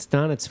 It's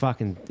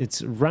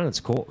run its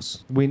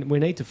course. We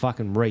need to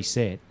fucking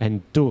reset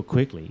and do it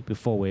quickly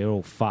before we're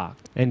all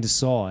fucked and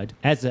decide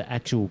as an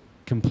actual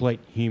complete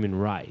human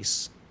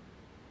race,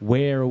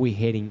 where are we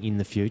heading in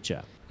the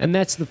future? And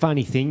that's the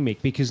funny thing,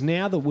 Mick, because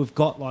now that we've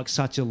got like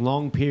such a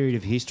long period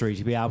of history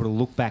to be able to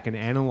look back and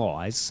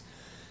analyse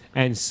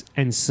and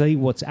see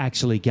what's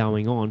actually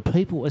going on,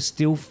 people are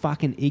still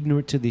fucking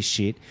ignorant to this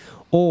shit,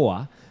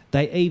 or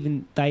they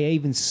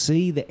even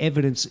see the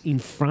evidence in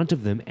front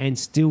of them and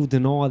still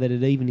deny that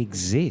it even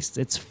exists.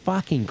 It's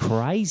fucking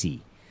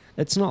crazy.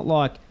 It's not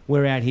like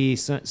we're out here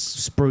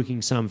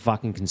spruiking some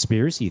fucking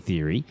conspiracy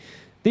theory.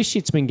 This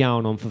shit's been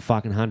going on for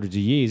fucking hundreds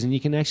of years, and you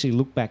can actually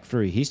look back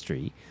through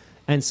history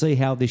and see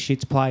how this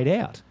shit's played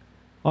out.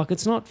 Like,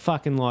 it's not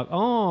fucking like,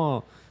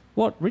 oh,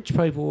 what, rich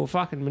people were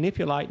fucking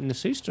manipulating the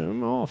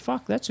system? Oh,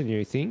 fuck, that's a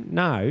new thing.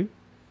 No,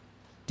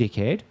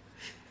 dickhead.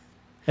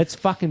 It's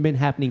fucking been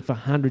happening for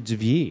hundreds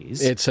of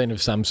years. It's seen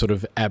of some sort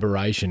of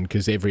aberration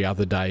because every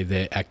other day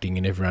they're acting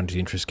in everyone's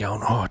interest,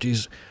 going, oh,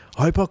 geez,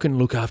 I hope I can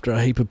look after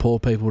a heap of poor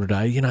people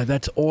today.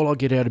 That's all I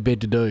get out of bed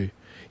to do.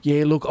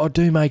 Yeah, look, I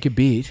do make a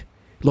bit.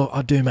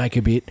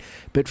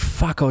 But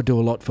fuck, I do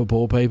a lot for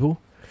poor people.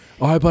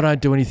 I hope I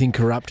don't do anything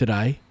corrupt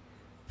today.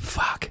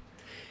 Fuck.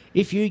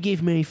 If you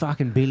give me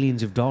fucking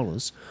billions of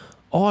dollars,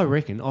 I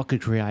reckon I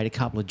could create a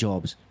couple of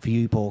jobs for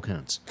you poor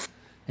cunts.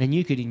 And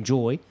you could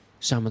enjoy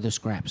some of the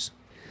scraps.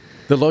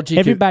 The logic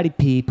everybody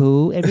bleed.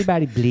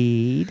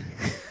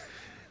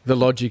 The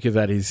logic of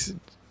that is,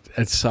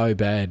 it's so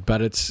bad,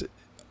 but it's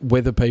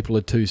whether people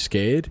are too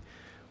scared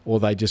or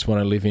they just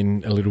want to live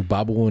in a little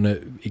bubble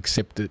and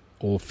accept it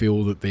or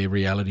feel that their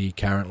reality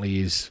currently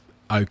is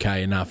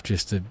okay enough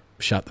just to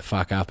shut the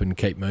fuck up and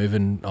keep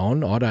moving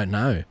on. I don't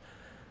know.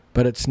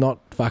 But it's not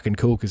fucking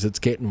cool because it's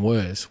getting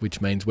worse,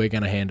 which means we're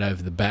going to hand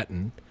over the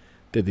baton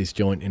to this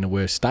joint in a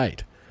worse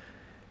state.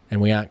 And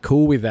we aren't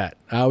cool with that,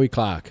 are we,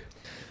 Clark?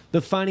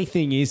 The funny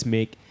thing is,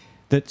 Mick,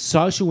 that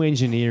social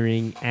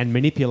engineering and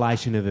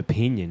manipulation of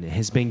opinion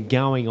has been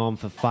going on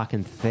for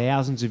fucking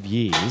thousands of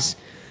years,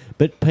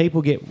 but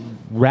people get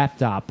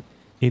wrapped up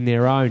in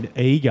their own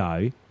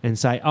ego and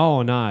say,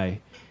 oh, no,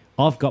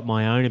 I've got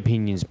my own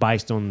opinions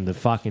based on the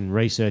fucking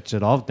research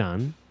that I've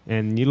done.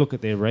 And you look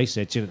at their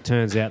research and it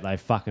turns out they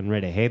fucking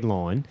read a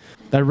headline.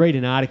 They read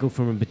an article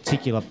from a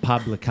particular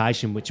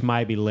publication which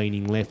may be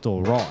leaning left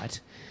or right,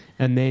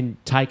 and then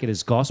take it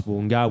as gospel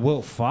and go,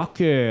 well, fuck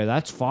yeah,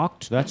 that's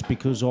fucked. That's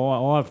because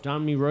I've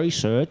done my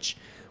research,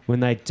 when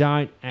they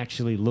don't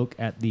actually look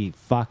at the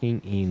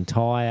fucking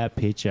entire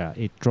picture.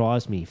 It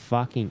drives me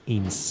fucking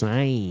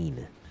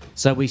insane.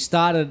 So we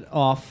started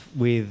off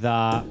with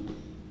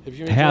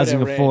housing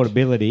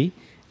affordability,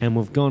 and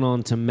we've gone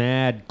on to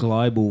mad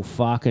global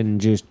fucking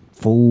just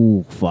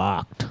full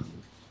fucked.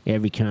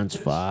 Every cunt's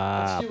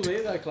fucked. It's still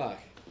there though, Clark.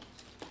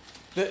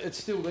 It's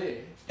still there.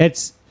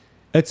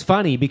 It's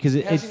funny because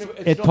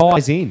it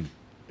ties in.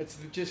 It's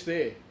just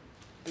there.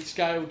 It's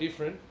scale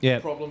different, yeah.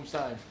 Problem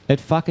same.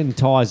 It fucking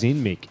ties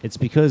in, Mick. It's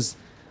because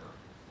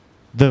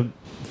the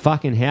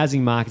fucking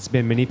housing market's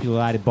been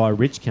manipulated by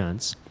rich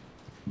cunts,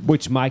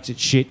 which makes it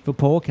shit for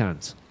poor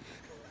cunts.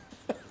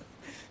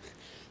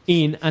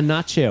 In a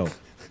nutshell.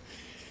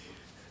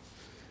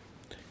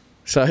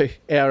 So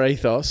our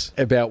ethos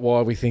about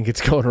why we think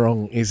it's gone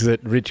wrong is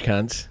that rich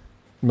cunts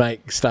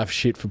make stuff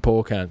shit for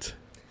poor cunts.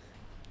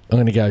 I'm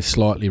going to go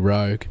slightly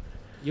rogue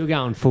You're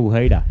going full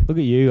heater. Look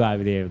at you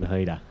over there with the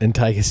heater. and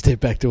take a step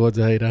back towards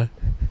the heater.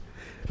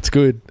 It's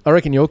good. I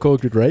reckon your core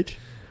could reach.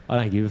 I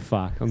don't give a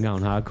fuck. I'm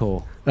going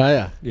hardcore. Oh,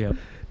 yeah. Yep.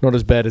 Not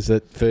as bad as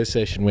that first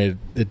session where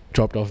it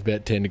dropped off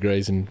about 10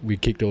 degrees and we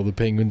kicked all the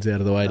penguins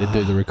out of the way to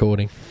do the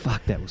recording.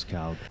 Fuck, that was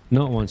cold.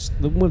 Not once.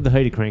 With the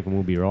heater cranking,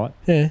 we'll be right.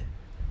 Yeah,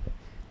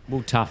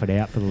 We'll tough it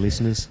out for the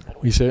listeners.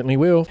 we certainly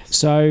will.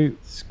 So,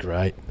 It's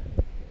great.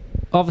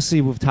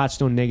 obviously, we've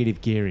touched on negative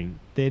gearing.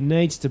 There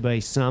needs to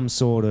be some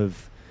sort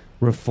of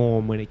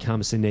reform when it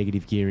comes to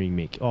negative gearing,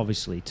 Mick,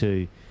 obviously,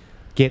 to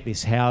get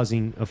this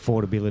housing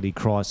affordability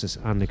crisis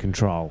under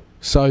control.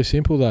 So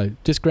simple, though.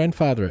 Just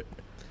grandfather it.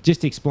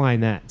 Just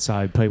explain that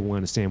so people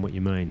understand what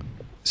you mean.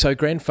 So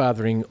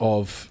grandfathering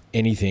of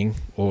anything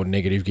or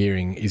negative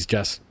gearing is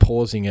just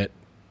pausing it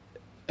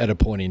at a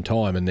point in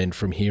time and then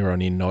from here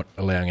on in not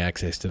allowing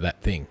access to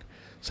that thing.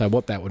 So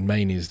what that would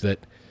mean is that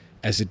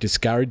as a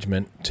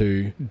discouragement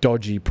to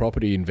dodgy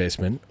property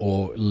investment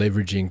or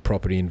leveraging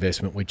property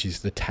investment, which is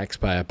the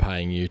taxpayer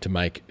paying you to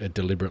make a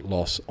deliberate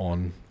loss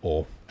on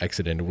or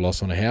accidental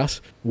loss on a house,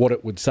 what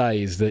it would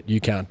say is that you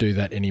can't do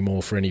that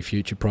anymore for any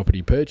future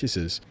property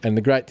purchases. And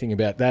the great thing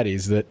about that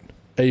is that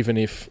even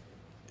if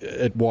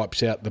it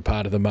wipes out the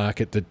part of the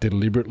market that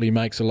deliberately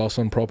makes a loss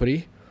on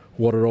property,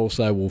 what it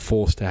also will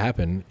force to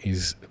happen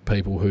is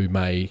people who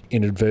may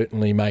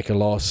inadvertently make a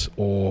loss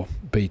or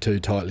be too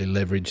tightly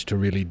leveraged to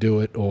really do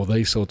it or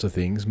these sorts of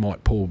things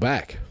might pull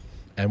back.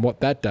 And what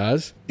that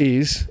does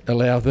is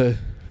allow the...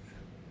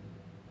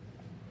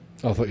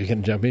 I thought you were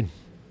going to jump in.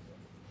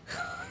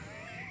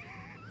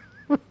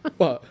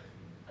 What?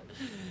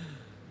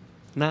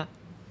 Nah.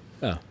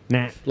 Oh,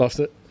 Nah. lost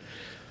it.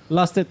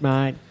 Lost it,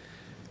 mate.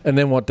 And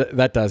then what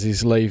that does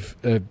is leave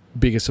a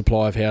bigger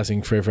supply of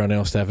housing for everyone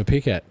else to have a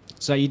pick at.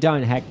 So you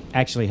don't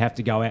actually have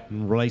to go out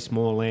and release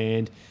more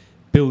land,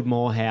 build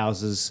more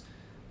houses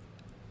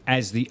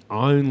as the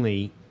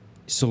only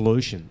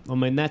solution. I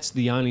mean, that's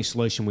the only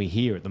solution we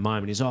hear at the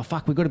moment is, oh,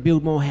 fuck, we've got to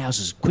build more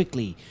houses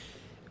quickly.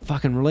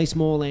 Fucking release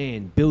more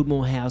land, build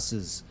more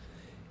houses.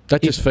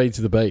 That just feeds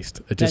the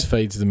beast. It just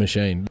feeds the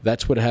machine.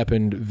 That's what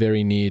happened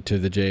very near to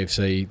the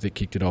GFC that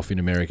kicked it off in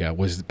America,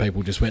 was that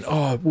people just went,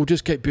 oh, we'll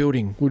just keep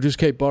building, we'll just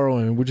keep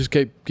borrowing, we'll just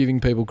keep giving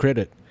people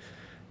credit.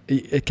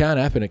 It can't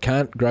happen. It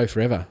can't grow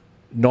forever.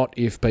 Not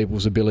if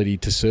people's ability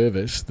to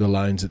service the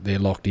loans that they're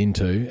locked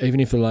into, even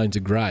if the loans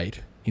are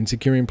great,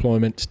 insecure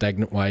employment,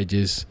 stagnant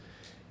wages,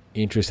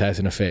 interest has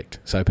an effect.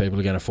 So people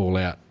are going to fall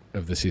out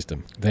of the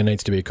system. There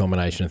needs to be a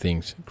combination of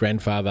things.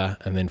 Grandfather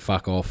and then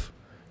fuck off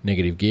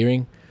negative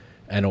gearing,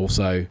 and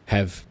also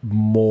have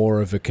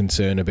more of a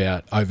concern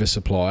about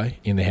oversupply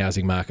in the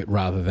housing market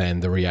rather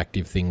than the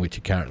reactive thing which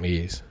it currently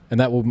is. And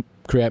that will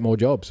create more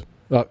jobs.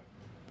 Like,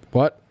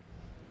 what?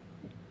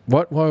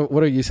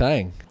 What are you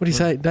saying? What do you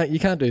say? No, you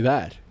can't do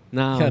that.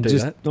 No, Can't do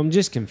that. I'm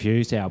just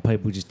confused how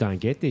people just don't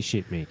get this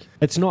shit, Mick.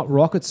 It's not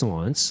rocket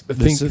science, the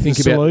Think about-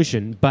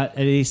 solution, but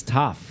it is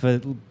tough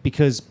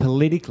because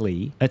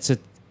politically it's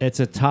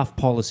a tough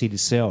policy to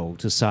sell,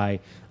 to say,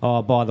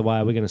 oh, by the way,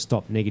 we're going to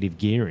stop negative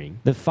gearing.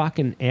 The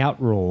fucking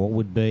outroar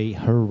would be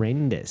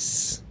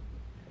horrendous.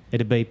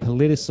 It'd be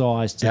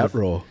politicised to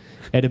Outroar.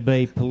 It'd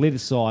be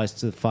politicised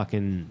to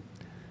fucking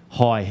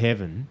high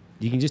heaven.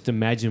 You can just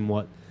imagine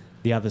what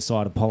the other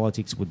side of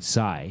politics would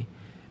say.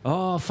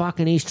 Oh,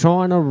 fucking, he's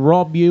trying to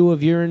rob you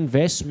of your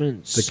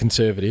investments. The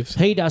Conservatives.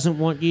 He doesn't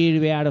want you to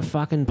be able to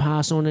fucking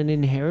pass on an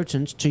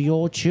inheritance to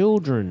your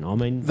children. I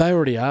mean, They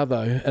already are,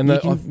 though. And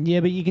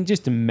yeah, but you can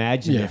just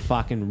imagine Yeah. the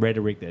fucking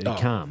rhetoric that would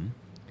come.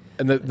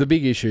 And the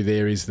big issue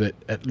there is that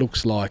it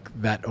looks like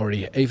that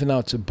already, even though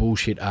it's a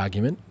bullshit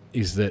argument,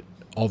 is that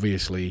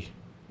obviously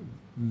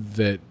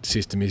the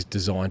system is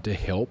designed to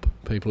help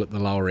people at the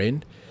lower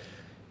end,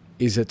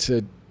 is it's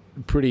a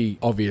pretty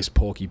obvious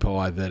porky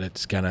pie that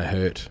it's going to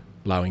hurt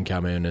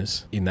low-income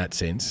earners in that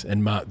sense,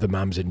 and the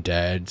mums and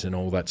dads and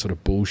all that sort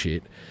of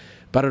bullshit.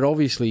 But it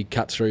obviously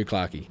cuts through,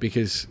 Clarky,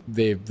 because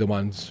they're the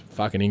ones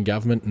fucking in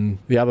government and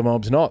the other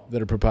mobs not,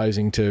 that are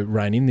proposing to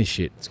rein in this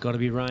shit. It's got to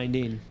be reined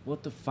in.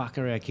 What the fuck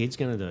are our kids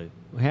going to do?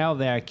 How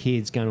are our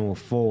kids going to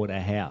afford a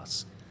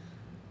house?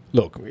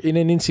 Look, in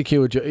an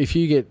insecure job, if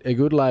you get a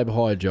good labour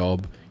hire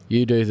job,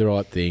 you do the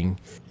right thing,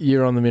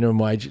 you're on the minimum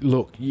wage.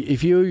 Look,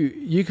 if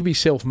you could be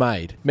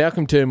self-made.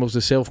 Malcolm Turnbull's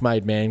a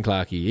self-made man,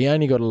 Clarky. He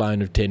only got a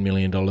loan of $10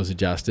 million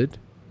adjusted.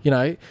 You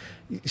know,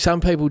 some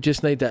people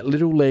just need that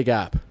little leg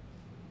up.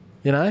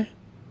 You know?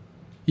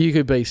 You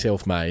could be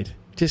self-made.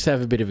 Just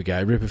have a bit of a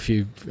go. Rip a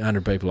few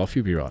hundred people off,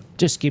 you'll be right.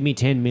 Just give me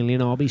 10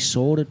 million, I'll be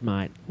sorted,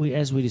 mate.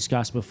 As we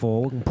discussed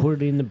before, we can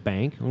put it in the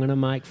bank. I'm going to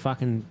make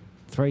fucking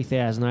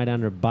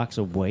 $3,800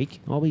 a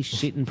week. I'll be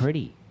sitting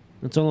pretty.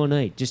 That's all I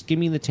need. Just give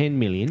me the 10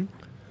 million.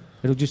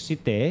 It'll just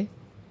sit there.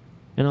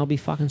 and I'll be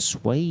fucking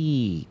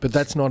sweet. But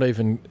that's not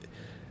even...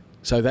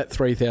 So that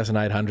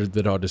 3,800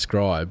 that I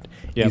described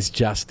is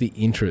just the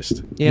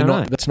interest. Yeah, I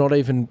know. That's not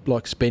even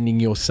like spending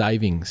your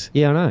savings.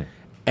 Yeah, I know.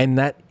 And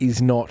that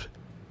is not...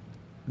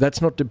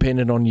 That's not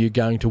dependent on you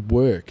going to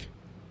work.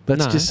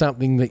 That's No. just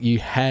something that you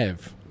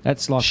have.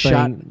 That's like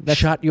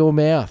Shut your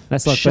mouth.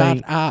 That's like Shut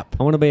being, up.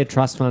 I want to be a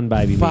trust fund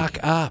baby. Fuck Mick.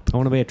 up. I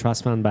want to be a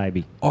trust fund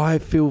baby. I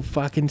feel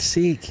fucking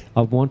sick.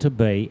 I want to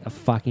be a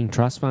fucking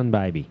trust fund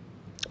baby.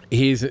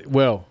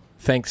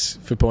 Thanks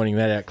for pointing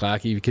that out,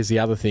 Clarky, because the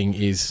other thing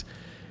is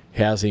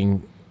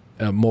housing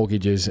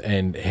mortgages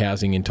and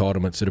housing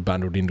entitlements that are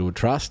bundled into a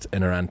trust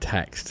and are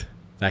untaxed.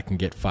 That can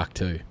get fucked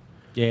too.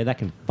 Yeah, that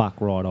can fuck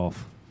right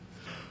off.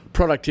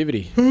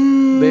 Productivity. How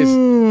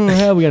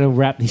are we going to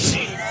wrap this?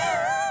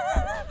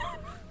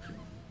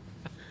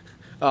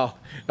 Oh,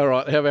 all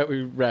right. How about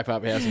we wrap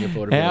up housing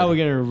affordability? How are we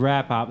going to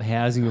wrap up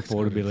housing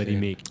affordability,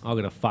 Mick? I'm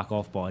going to fuck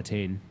off by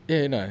 10.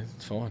 Yeah, no,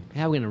 it's fine.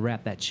 How are we going to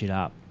wrap that shit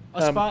up?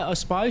 I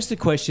suppose the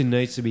question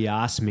needs to be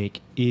asked,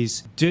 Mick,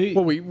 is we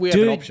have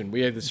an option.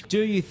 We have this.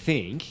 Do you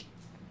think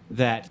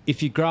that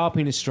if you grow up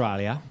in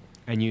Australia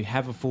and you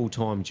have a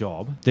full-time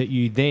job, that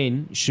you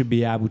then should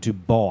be able to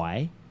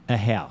buy a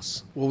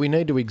house? Well, we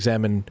need to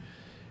examine...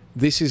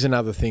 This is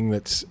another thing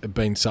that's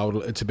been sold.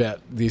 It's about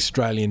the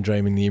Australian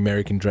dream and the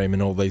American dream and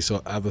all these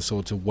other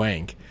sorts of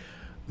wank.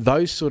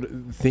 Those sort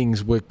of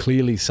things were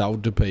clearly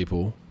sold to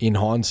people in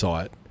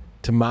hindsight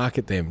to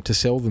market them, to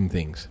sell them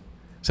things.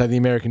 So the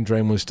American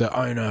dream was to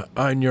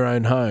own your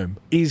own home.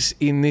 Is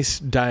in this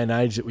day and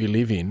age that we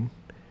live in,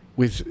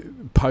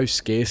 with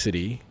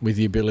post-scarcity, with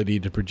the ability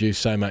to produce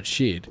so much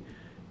shit,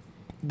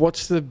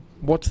 what's the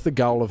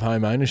goal of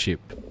home ownership?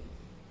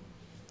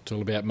 It's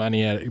all about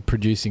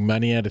producing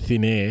money out of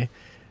thin air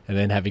and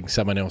then having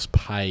someone else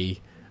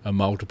pay a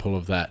multiple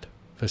of that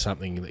for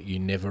something that you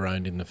never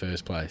owned in the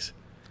first place.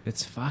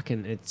 It's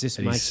fucking... It just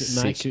It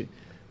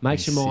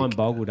makes your mind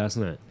boggle,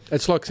 doesn't it?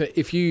 It's like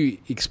if you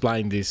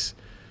explained this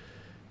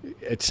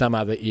at some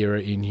other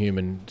era in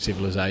human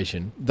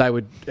civilization,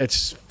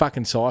 it's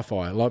fucking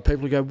sci-fi. Like,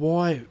 people go,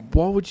 why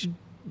would you...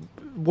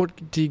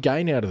 What do you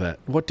gain out of that?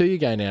 What do you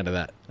gain out of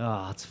that?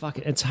 Oh,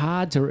 it's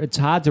hard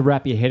to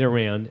wrap your head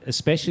around,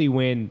 especially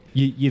when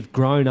you've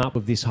grown up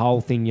with this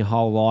whole thing your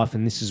whole life,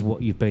 and this is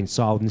what you've been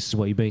sold, and this is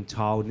what you've been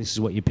told, and this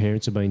is what your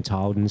parents have been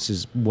told, and this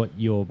is what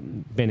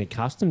you've been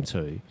accustomed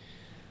to.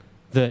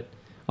 That,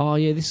 oh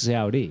yeah, this is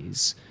how it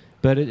is,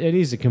 but it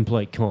is a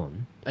complete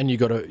con. And you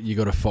got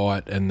to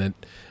fight, and that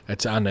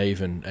it's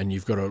uneven, and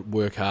you've got to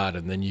work hard,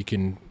 and then you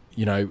can,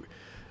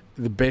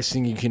 the best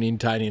thing you can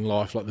attain in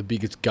life, like the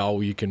biggest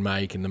goal you can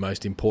make and the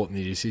most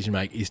important decision you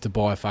make, is to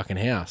buy a fucking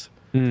house.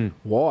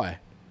 Why?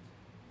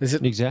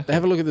 Exactly.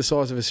 Have a look at the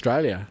size of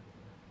Australia.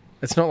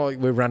 It's not like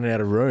we're running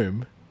out of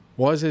room.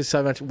 Why is there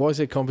so much? Why is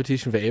there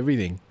competition for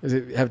everything? Does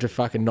it have to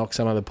fucking knock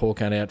some other poor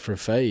cunt out for a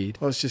feed?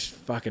 Well, it's just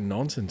fucking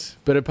nonsense.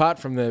 But apart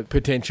from the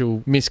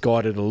potential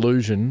misguided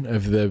illusion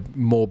of the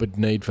morbid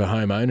need for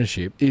home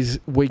ownership, is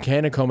we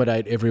can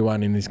accommodate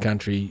everyone in this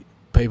country.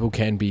 People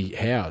can be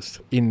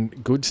housed in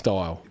good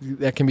style.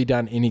 That can be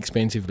done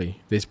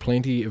inexpensively. There's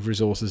plenty of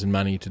resources and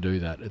money to do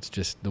that. It's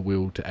just the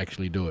will to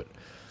actually do it.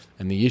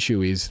 And the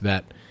issue is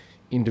that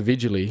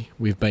individually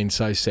we've been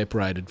so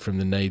separated from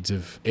the needs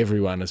of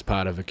everyone as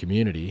part of a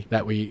community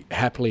that we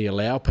happily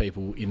allow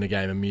people in the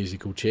game of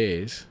musical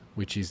chairs,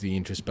 which is the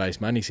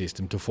interest-based money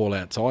system, to fall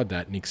outside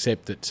that and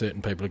accept that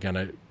certain people are going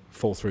to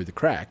fall through the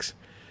cracks,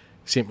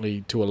 simply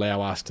to allow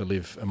us to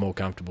live a more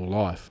comfortable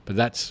life. But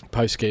that's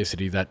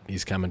post-scarcity, that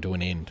is coming to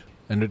an end.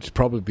 And it's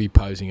probably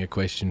posing a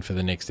question for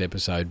the next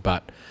episode,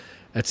 but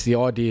it's the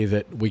idea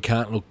that we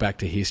can't look back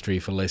to history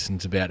for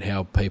lessons about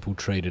how people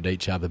treated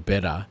each other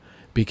better,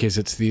 because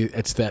it's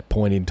that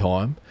point in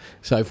time.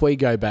 So if we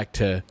go back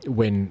to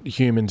when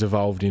humans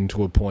evolved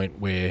into a point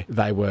where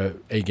they were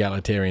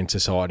egalitarian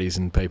societies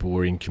and people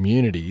were in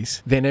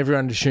communities, then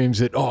everyone assumes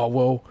that, oh,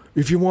 well,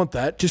 if you want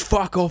that, just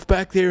fuck off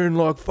back there and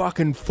like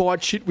fucking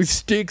fight shit with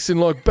sticks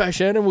and like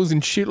bash animals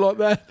and shit like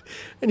that.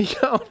 And you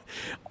go,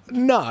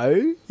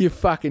 no, you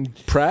fucking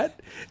prat.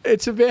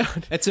 It's a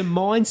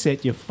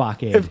mindset, you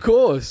fuckhead. Of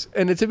course.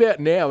 And it's about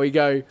now. We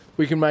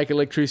can make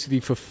electricity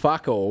for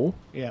fuck all.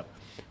 Yep.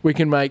 We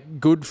can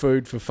make good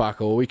food for fuck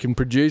all. We can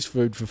produce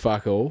food for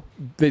fuck all.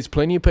 There's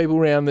plenty of people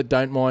around that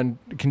don't mind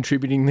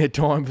contributing their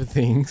time for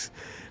things.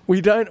 We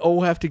don't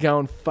all have to go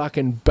and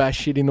fucking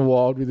bash shit in the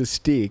wild with a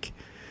stick.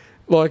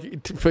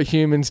 Like, for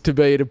humans to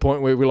be at a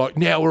point where we're like,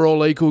 now we're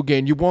all equal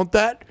again. You want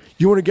that?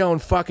 You want to go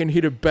and fucking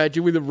hit a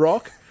badger with a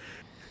rock?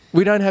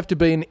 We don't have to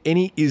be in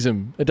any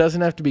ism. It doesn't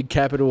have to be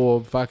capital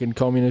or fucking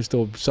communist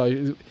or so.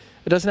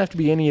 It doesn't have to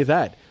be any of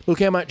that.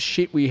 Look how much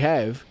shit we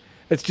have.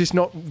 It's just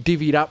not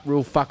divvied up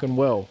real fucking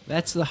well.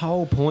 That's the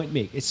whole point,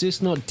 Mick. It's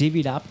just not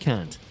divvied up,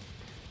 cunt.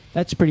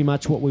 That's pretty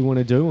much what we want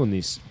to do on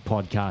this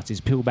podcast,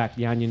 is peel back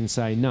the onion and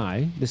say,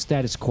 no, the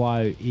status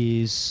quo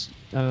is...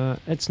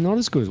 it's not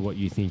as good as what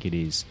you think it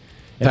is.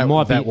 That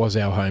was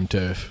our home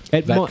turf.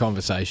 That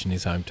conversation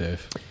is home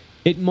turf.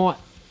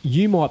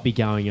 You might be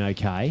going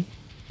okay,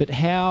 but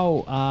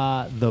how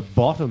are the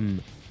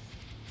bottom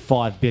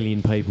 5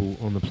 billion people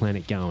on the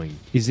planet going.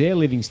 Is their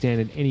living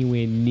standard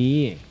anywhere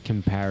near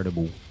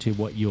comparable to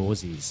what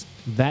yours is?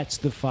 That's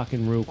the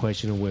fucking real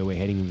question of where we're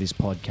heading with this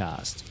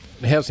podcast.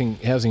 Housing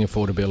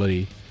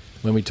affordability,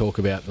 when we talk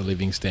about the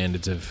living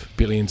standards of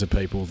billions of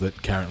people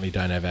that currently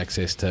don't have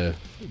access to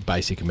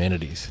basic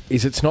amenities,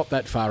 it's not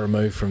that far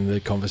removed from the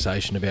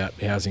conversation about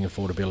housing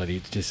affordability.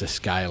 It's just a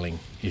scaling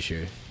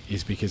issue,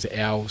 is because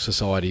our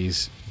society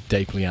is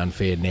deeply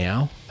unfair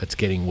now. It's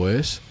getting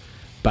worse,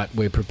 but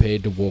we're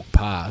prepared to walk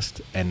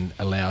past and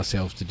allow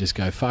ourselves to just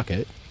go, fuck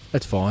it,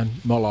 that's fine.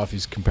 My life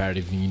is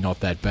comparatively not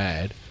that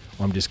bad.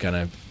 I'm just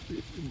going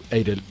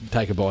to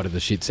take a bite of the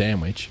shit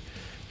sandwich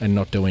and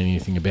not do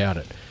anything about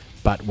it.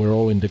 But we're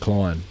all in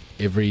decline.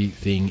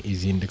 Everything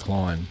is in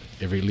decline.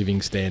 Every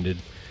living standard,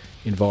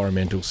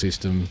 environmental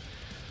system,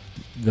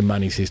 the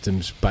money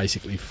system's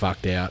basically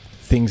fucked out.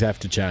 Things have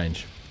to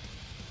change.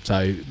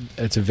 So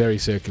it's a very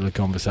circular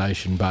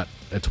conversation, but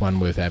it's one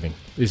worth having.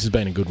 This has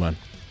been a good one.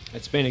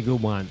 It's been a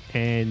good one.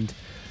 And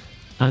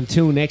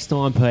until next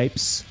time,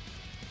 peeps,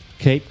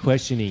 keep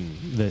questioning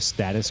the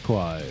status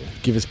quo.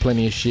 Give us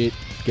plenty of shit.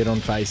 Get on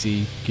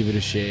Facey. Give it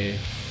a share.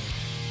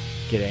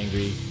 Get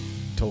angry.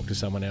 Talk to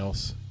someone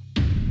else.